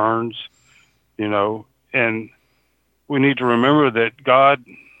concerns, and we need to remember that God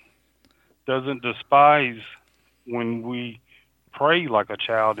doesn't despise when we pray like a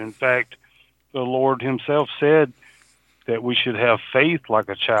child. In fact, the Lord Himself said that we should have faith like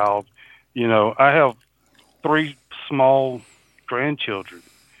a child. I have three small grandchildren,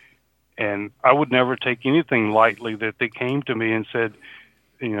 and I would never take anything lightly that they came to me and said,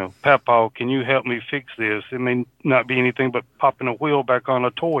 Papa, can you help me fix this? It may not be anything but popping a wheel back on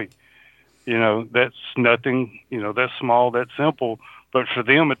a toy. That's nothing, that's small, that's simple. But for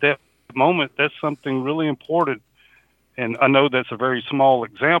them at that moment, that's something really important. And I know that's a very small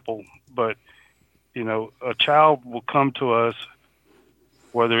example, but, a child will come to us,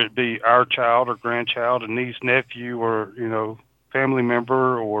 whether it be our child or grandchild, a niece, nephew, or, family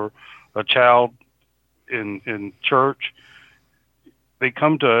member, or a child in church. They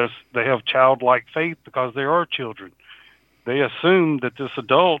come to us, they have childlike faith because they are children. They assume that this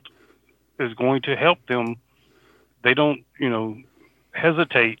adult is going to help them. They don't,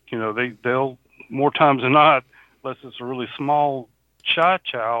 hesitate. They'll, more times than not, unless it's a really small, shy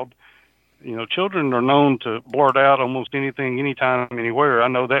child. Children are known to blurt out almost anything, anytime, anywhere. I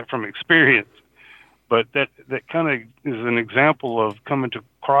know that from experience. But that kind of is an example of coming to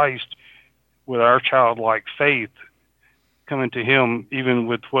Christ with our childlike faith, coming to Him even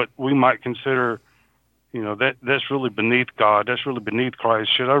with what we might consider, that's really beneath God. That's really beneath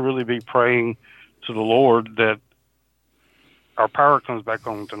Christ. Should I really be praying to the Lord that our power comes back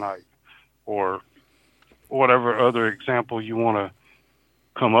on tonight? Or, whatever other example you want to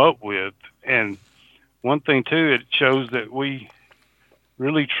come up with. And one thing too, it shows that we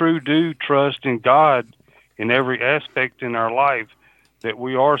really true do trust in God in every aspect in our life, that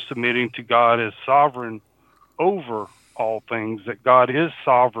we are submitting to God as sovereign over all things, that God is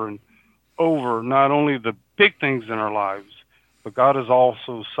sovereign over not only the big things in our lives, but God is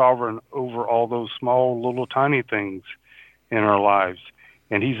also sovereign over all those small, little, tiny things in our lives.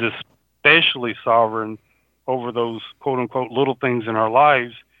 And He's especially sovereign over those quote unquote little things in our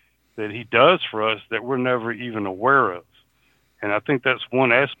lives that He does for us that we're never even aware of. And I think that's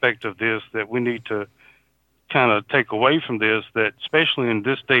one aspect of this that we need to kind of take away from this, that especially in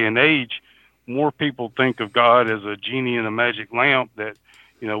this day and age, more people think of God as a genie in a magic lamp, that,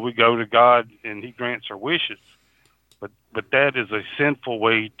 we go to God and He grants our wishes. But that is a sinful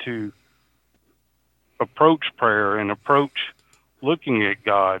way to approach prayer and approach looking at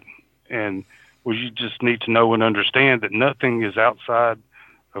God. And you just need to know and understand that nothing is outside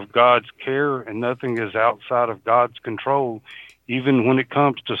of God's care and nothing is outside of God's control, even when it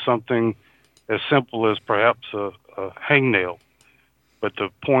comes to something as simple as perhaps a hangnail. But the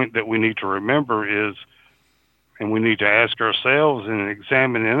point that we need to remember is, and we need to ask ourselves and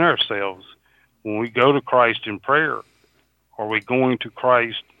examine in ourselves, when we go to Christ in prayer, are we going to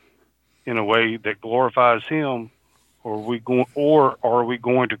Christ in a way that glorifies Him, or are we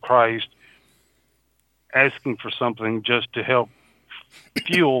going to Christ asking for something just to help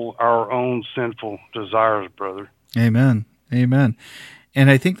fuel our own sinful desires, brother? Amen. Amen. And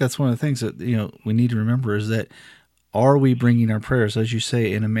I think that's one of the things that, we need to remember is that, are we bringing our prayers, as you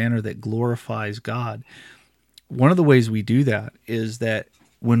say, in a manner that glorifies God? One of the ways we do that is that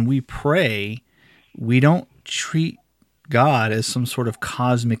when we pray, we don't treat God as some sort of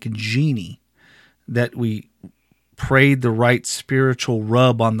cosmic genie, that we prayed the right spiritual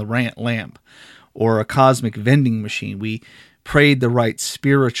rub on the lamp, or a cosmic vending machine. We prayed the right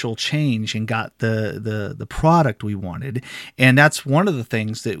spiritual change and got the product we wanted. And that's one of the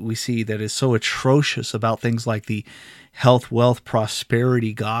things that we see that is so atrocious about things like the health, wealth,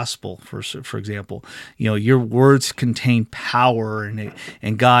 prosperity gospel, for example. Your words contain power,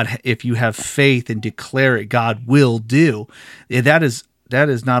 and God, if you have faith and declare it, God will do. That is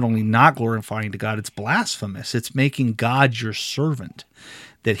not only not glorifying to God, it's blasphemous. It's making God your servant,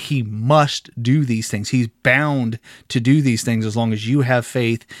 that He must do these things. He's bound to do these things as long as you have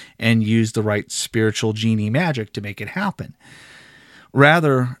faith and use the right spiritual genie magic to make it happen.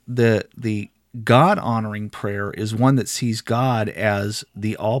 Rather, the God-honoring prayer is one that sees God as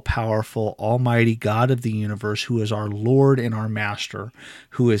the all-powerful, almighty God of the universe, who is our Lord and our Master,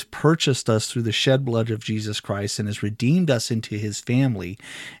 who has purchased us through the shed blood of Jesus Christ and has redeemed us into His family.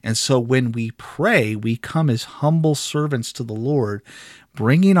 And so when we pray, we come as humble servants to the Lord,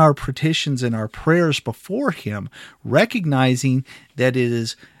 bringing our petitions and our prayers before Him, recognizing that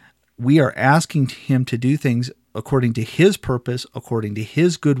we are asking Him to do things according to His purpose, according to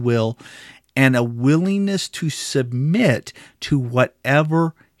His goodwill, and a willingness to submit to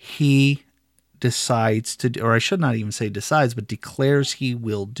whatever He decides to do, or I should not even say decides, but declares He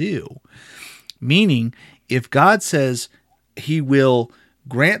will do. Meaning, if God says He will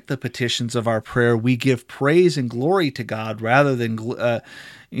grant the petitions of our prayer, we give praise and glory to God rather than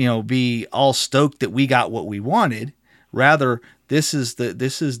be all stoked that we got what we wanted. Rather, this is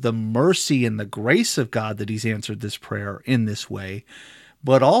the mercy and the grace of God that He's answered this prayer in this way,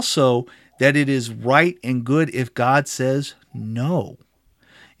 but also that it is right and good if God says no.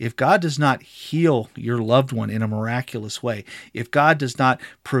 If God does not heal your loved one in a miraculous way, if God does not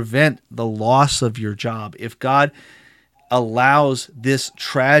prevent the loss of your job, if God allows this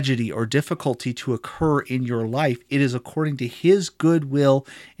tragedy or difficulty to occur in your life, it is according to His good will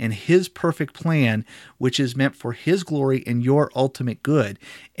and His perfect plan, which is meant for His glory and your ultimate good.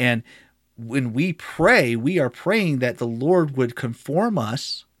 And when we pray, we are praying that the Lord would conform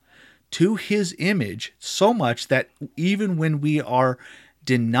us to His image so much that even when we are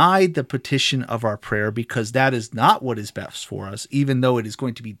denied the petition of our prayer, because that is not what is best for us, even though it is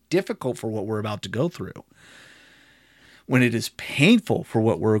going to be difficult for what we're about to go through, when it is painful for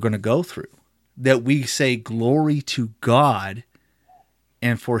what we're going to go through, that we say glory to God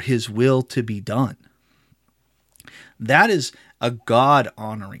and for His will to be done. That is a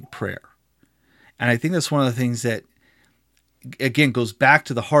God-honoring prayer. And I think that's one of the things that, again, goes back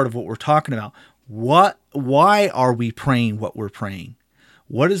to the heart of what we're talking about. Why are we praying what we're praying?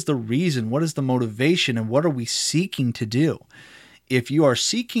 What is the reason? What is the motivation? And what are we seeking to do? If you are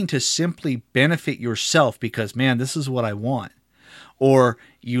seeking to simply benefit yourself because, man, this is what I want, or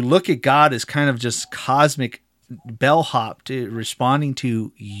you look at God as kind of just cosmic bellhop to responding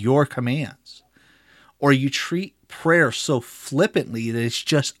to your commands, or you treat prayer so flippantly that it's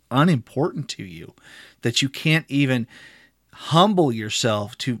just unimportant to you, that you can't even humble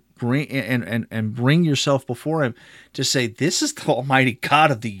yourself to bring and bring yourself before him to say, this is the Almighty God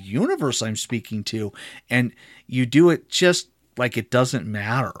of the universe I'm speaking to, and you do it just like it doesn't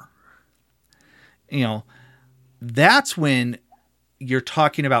matter. That's when you're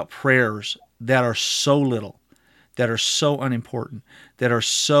talking about prayers that are so little, that are so unimportant, that are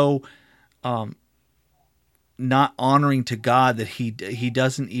so not honoring to God that he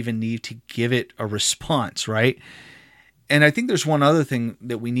doesn't even need to give it a response, right? And I think there's one other thing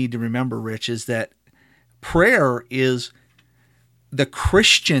that we need to remember, Rich, is that prayer is the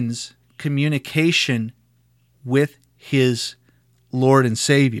Christian's communication with his Lord and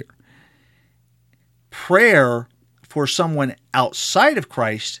Savior. Prayer for someone outside of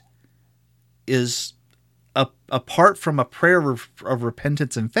Christ is, apart from a prayer of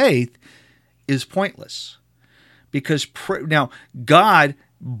repentance and faith, is pointless. Because now God,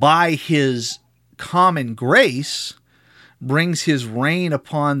 by his common grace, brings his rain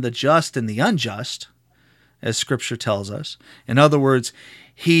upon the just and the unjust, as Scripture tells us. In other words,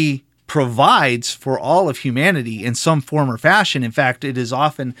 he provides for all of humanity in some form or fashion. In fact, it is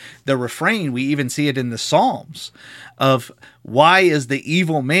often the refrain, we even see it in the Psalms, of why is the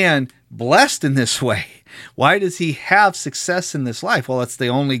evil man blessed in this way? Why does he have success in this life? Well, it's the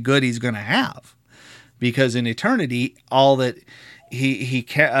only good he's going to have. Because in eternity, all that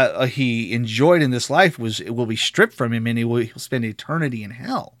he enjoyed in this life will be stripped from him, and he'll spend eternity in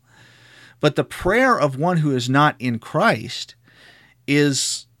hell. But the prayer of one who is not in Christ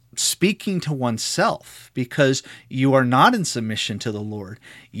is speaking to oneself, because you are not in submission to the Lord.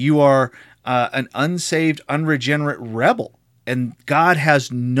 You are an unsaved, unregenerate rebel, and God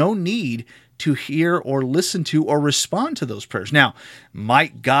has no need to hear or listen to or respond to those prayers. Now,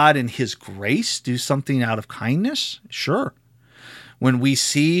 might God in his grace do something out of kindness? Sure. When we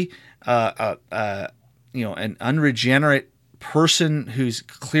see an unregenerate person who's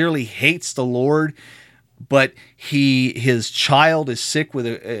clearly hates the Lord, but his child is sick with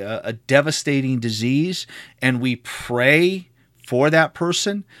a devastating disease, and we pray for that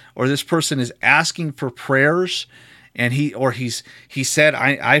person, or this person is asking for prayers, and he said,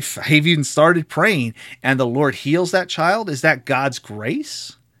 I've even started praying, and the Lord heals that child. Is that God's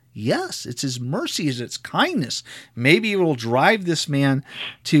grace? Yes, it's his mercy, it's its kindness. Maybe it will drive this man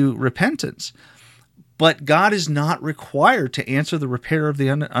to repentance. But God is not required to answer the prayer of the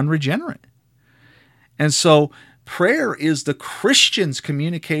unregenerate. And so prayer is the Christian's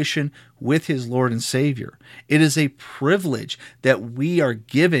communication with his Lord and Savior. It is a privilege that we are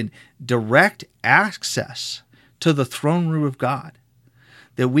given direct access to the throne room of God,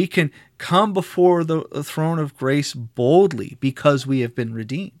 that we can come before the throne of grace boldly because we have been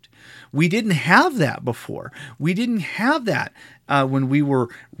redeemed. We didn't have that before. We didn't have that when we were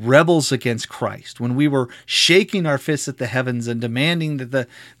rebels against Christ, when we were shaking our fists at the heavens and demanding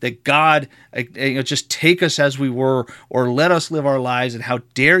that God just take us as we were, or let us live our lives, and how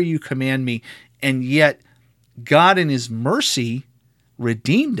dare you command me. And yet God in his mercy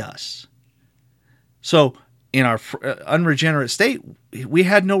redeemed us. So in our unregenerate state, we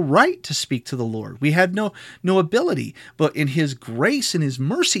had no right to speak to the Lord. We had no ability. But in his grace and his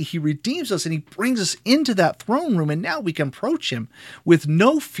mercy, he redeems us, and he brings us into that throne room. And now we can approach him with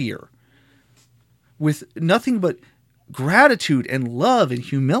no fear, with nothing but gratitude and love and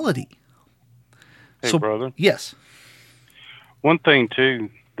humility. Hey, brother. Yes. One thing, too,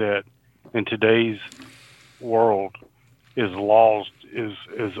 that in today's world is lost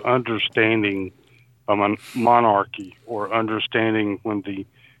is understanding a monarchy, or understanding when the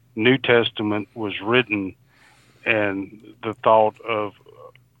New Testament was written, and the thought of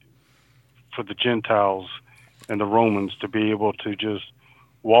for the Gentiles and the Romans to be able to just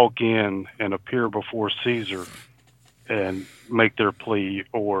walk in and appear before Caesar and make their plea,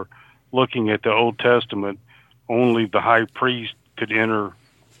 or looking at the Old Testament, only the high priest could enter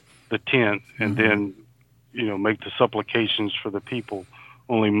the tent and then, make the supplications for the people.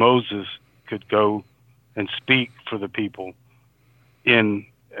 Only Moses could go and speak for the people.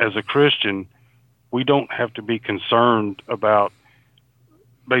 As a Christian, we don't have to be concerned about,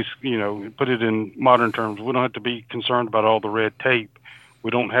 basically, put it in modern terms, we don't have to be concerned about all the red tape.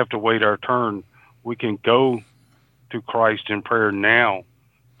 We don't have to wait our turn. We can go to Christ in prayer now,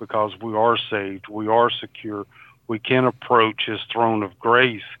 because we are saved, we are secure. We can approach his throne of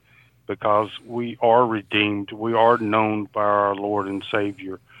grace because we are redeemed. We are known by our Lord and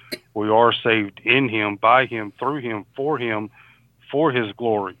Savior. We are saved in him, by him, through him, for his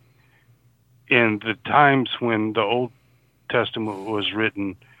glory. In the times when the Old Testament was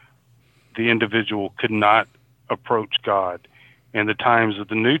written, the individual could not approach God. In the times of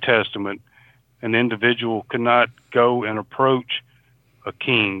the New Testament, an individual could not go and approach a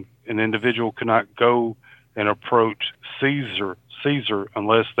king. An individual could not go and approach Caesar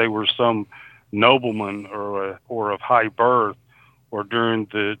unless they were some nobleman or of high birth, or during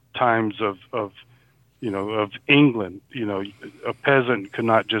the times of England. A peasant could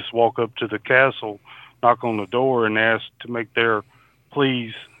not just walk up to the castle, knock on the door, and ask to make their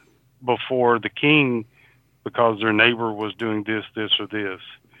pleas before the king because their neighbor was doing this, or this.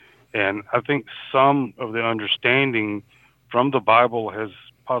 And I think some of the understanding from the Bible has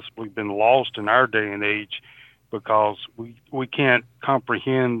possibly been lost in our day and age because we can't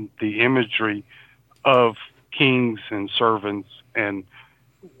comprehend the imagery of kings and servants and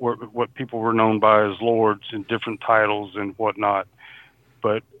what people were known by as lords and different titles and whatnot.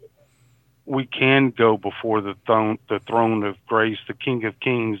 But we can go before the throne of grace, the King of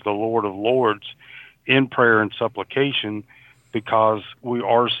Kings, the Lord of Lords, in prayer and supplication, because we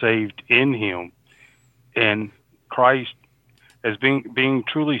are saved in Him. And Christ, as being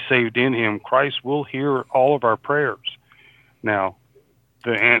truly saved in Him, Christ will hear all of our prayers. Now,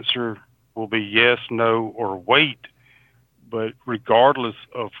 the answer will be yes, no, or wait. But regardless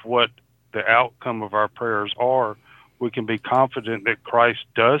of what the outcome of our prayers are, we can be confident that Christ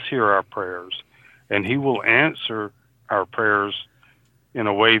does hear our prayers, and He will answer our prayers in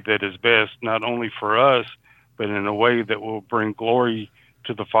a way that is best, not only for us, but in a way that will bring glory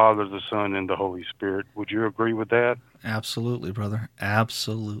to the Father, the Son, and the Holy Spirit. Would you agree with that? Absolutely, brother.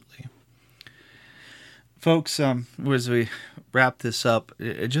 Absolutely. Folks, as we wrap this up,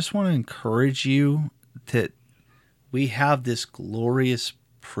 I just want to encourage you that we have this glorious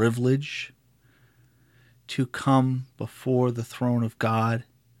privilege to come before the throne of God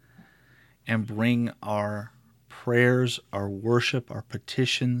and bring our prayers, our worship, our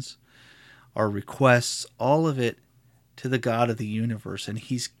petitions, our requests, all of it to the God of the universe. And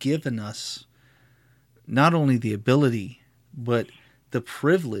He's given us not only the ability, but the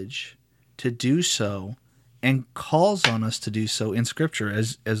privilege to do so, and calls on us to do so in Scripture,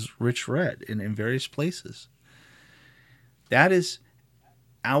 as Rich read in various places. That is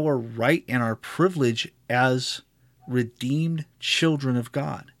our right and our privilege as redeemed children of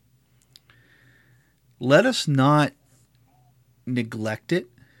God. Let us not neglect it,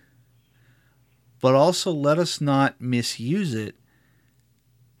 but also let us not misuse it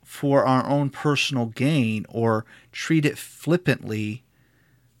for our own personal gain or treat it flippantly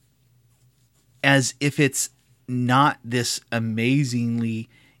as if it's not this amazingly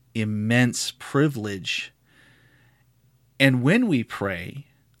immense privilege. And when we pray,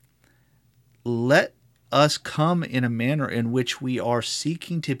 let us come in a manner in which we are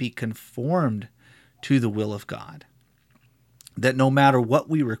seeking to be conformed to the will of God. That no matter what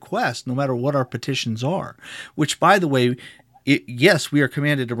we request, no matter what our petitions are, which, by the way, yes, we are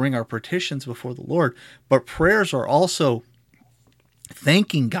commanded to bring our petitions before the Lord, but prayers are also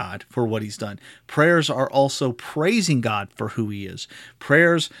thanking God for what He's done. Prayers are also praising God for who He is.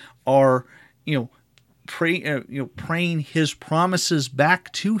 Prayers are, praying His promises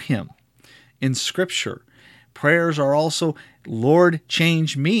back to Him in Scripture. Prayers are also, Lord,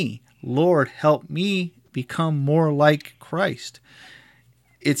 change me. Lord, help me become more like Christ.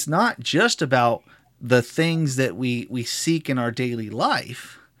 It's not just about the things that we seek in our daily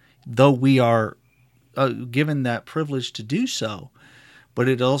life, though we are given that privilege to do so, but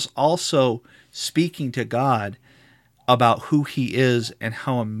it is also speaking to God about who He is and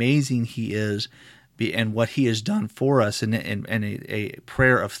how amazing He is and what He has done for us, and a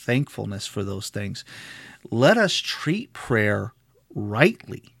prayer of thankfulness for those things. Let us treat prayer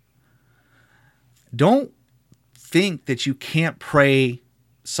rightly. Don't think that you can't pray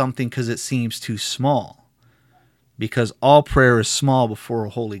something because it seems too small, because all prayer is small before a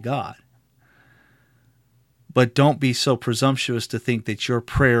holy God. But don't be so presumptuous to think that your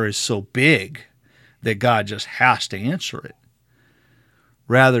prayer is so big that God just has to answer it.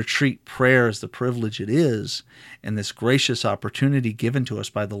 Rather, treat prayer as the privilege it is and this gracious opportunity given to us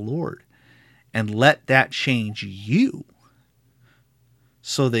by the Lord, and let that change you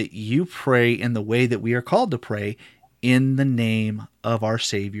so that you pray in the way that we are called to pray, in the name of our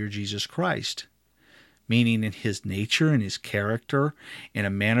Savior Jesus Christ, meaning in His nature and His character, in a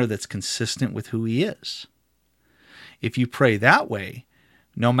manner that's consistent with who He is. If you pray that way,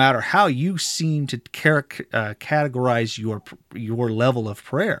 no matter how you seem to categorize your level of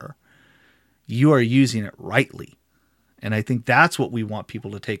prayer, you are using it rightly. And I think that's what we want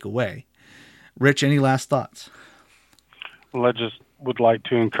people to take away. Rich, any last thoughts? Well, I just would like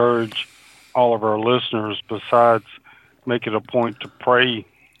to encourage all of our listeners, besides make it a point to pray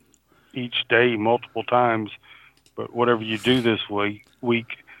each day multiple times. But whatever you do this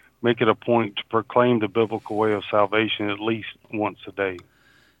week, make it a point to proclaim the biblical way of salvation at least once a day.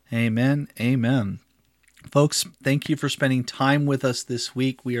 Amen. Amen. Folks, thank you for spending time with us this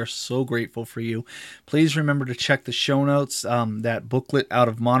week. We are so grateful for you. Please remember to check the show notes. That booklet out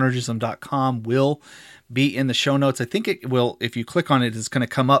of monergism.com will be in the show notes. I think it will, if you click on it, it's going to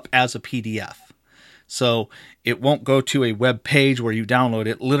come up as a PDF. So it won't go to a web page where you download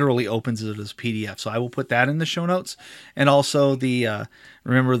it. Literally opens it as a PDF. So I will put that in the show notes. And also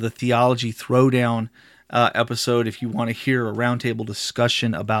remember the Theology Throwdown episode if you want to hear a roundtable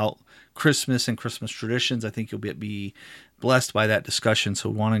discussion about Christmas and Christmas traditions. I think you'll be blessed by that discussion, so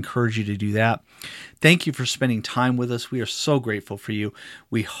we want to encourage you to do that. Thank you for spending time with us. We are so grateful for you.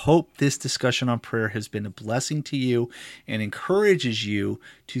 We hope this discussion on prayer has been a blessing to you and encourages you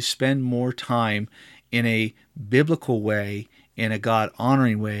to spend more time in a biblical way, in a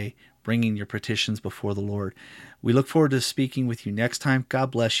God-honoring way, bringing your petitions before the Lord. We look forward to speaking with you next time. God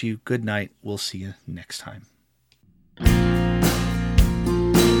bless you. Good night. We'll see you next time.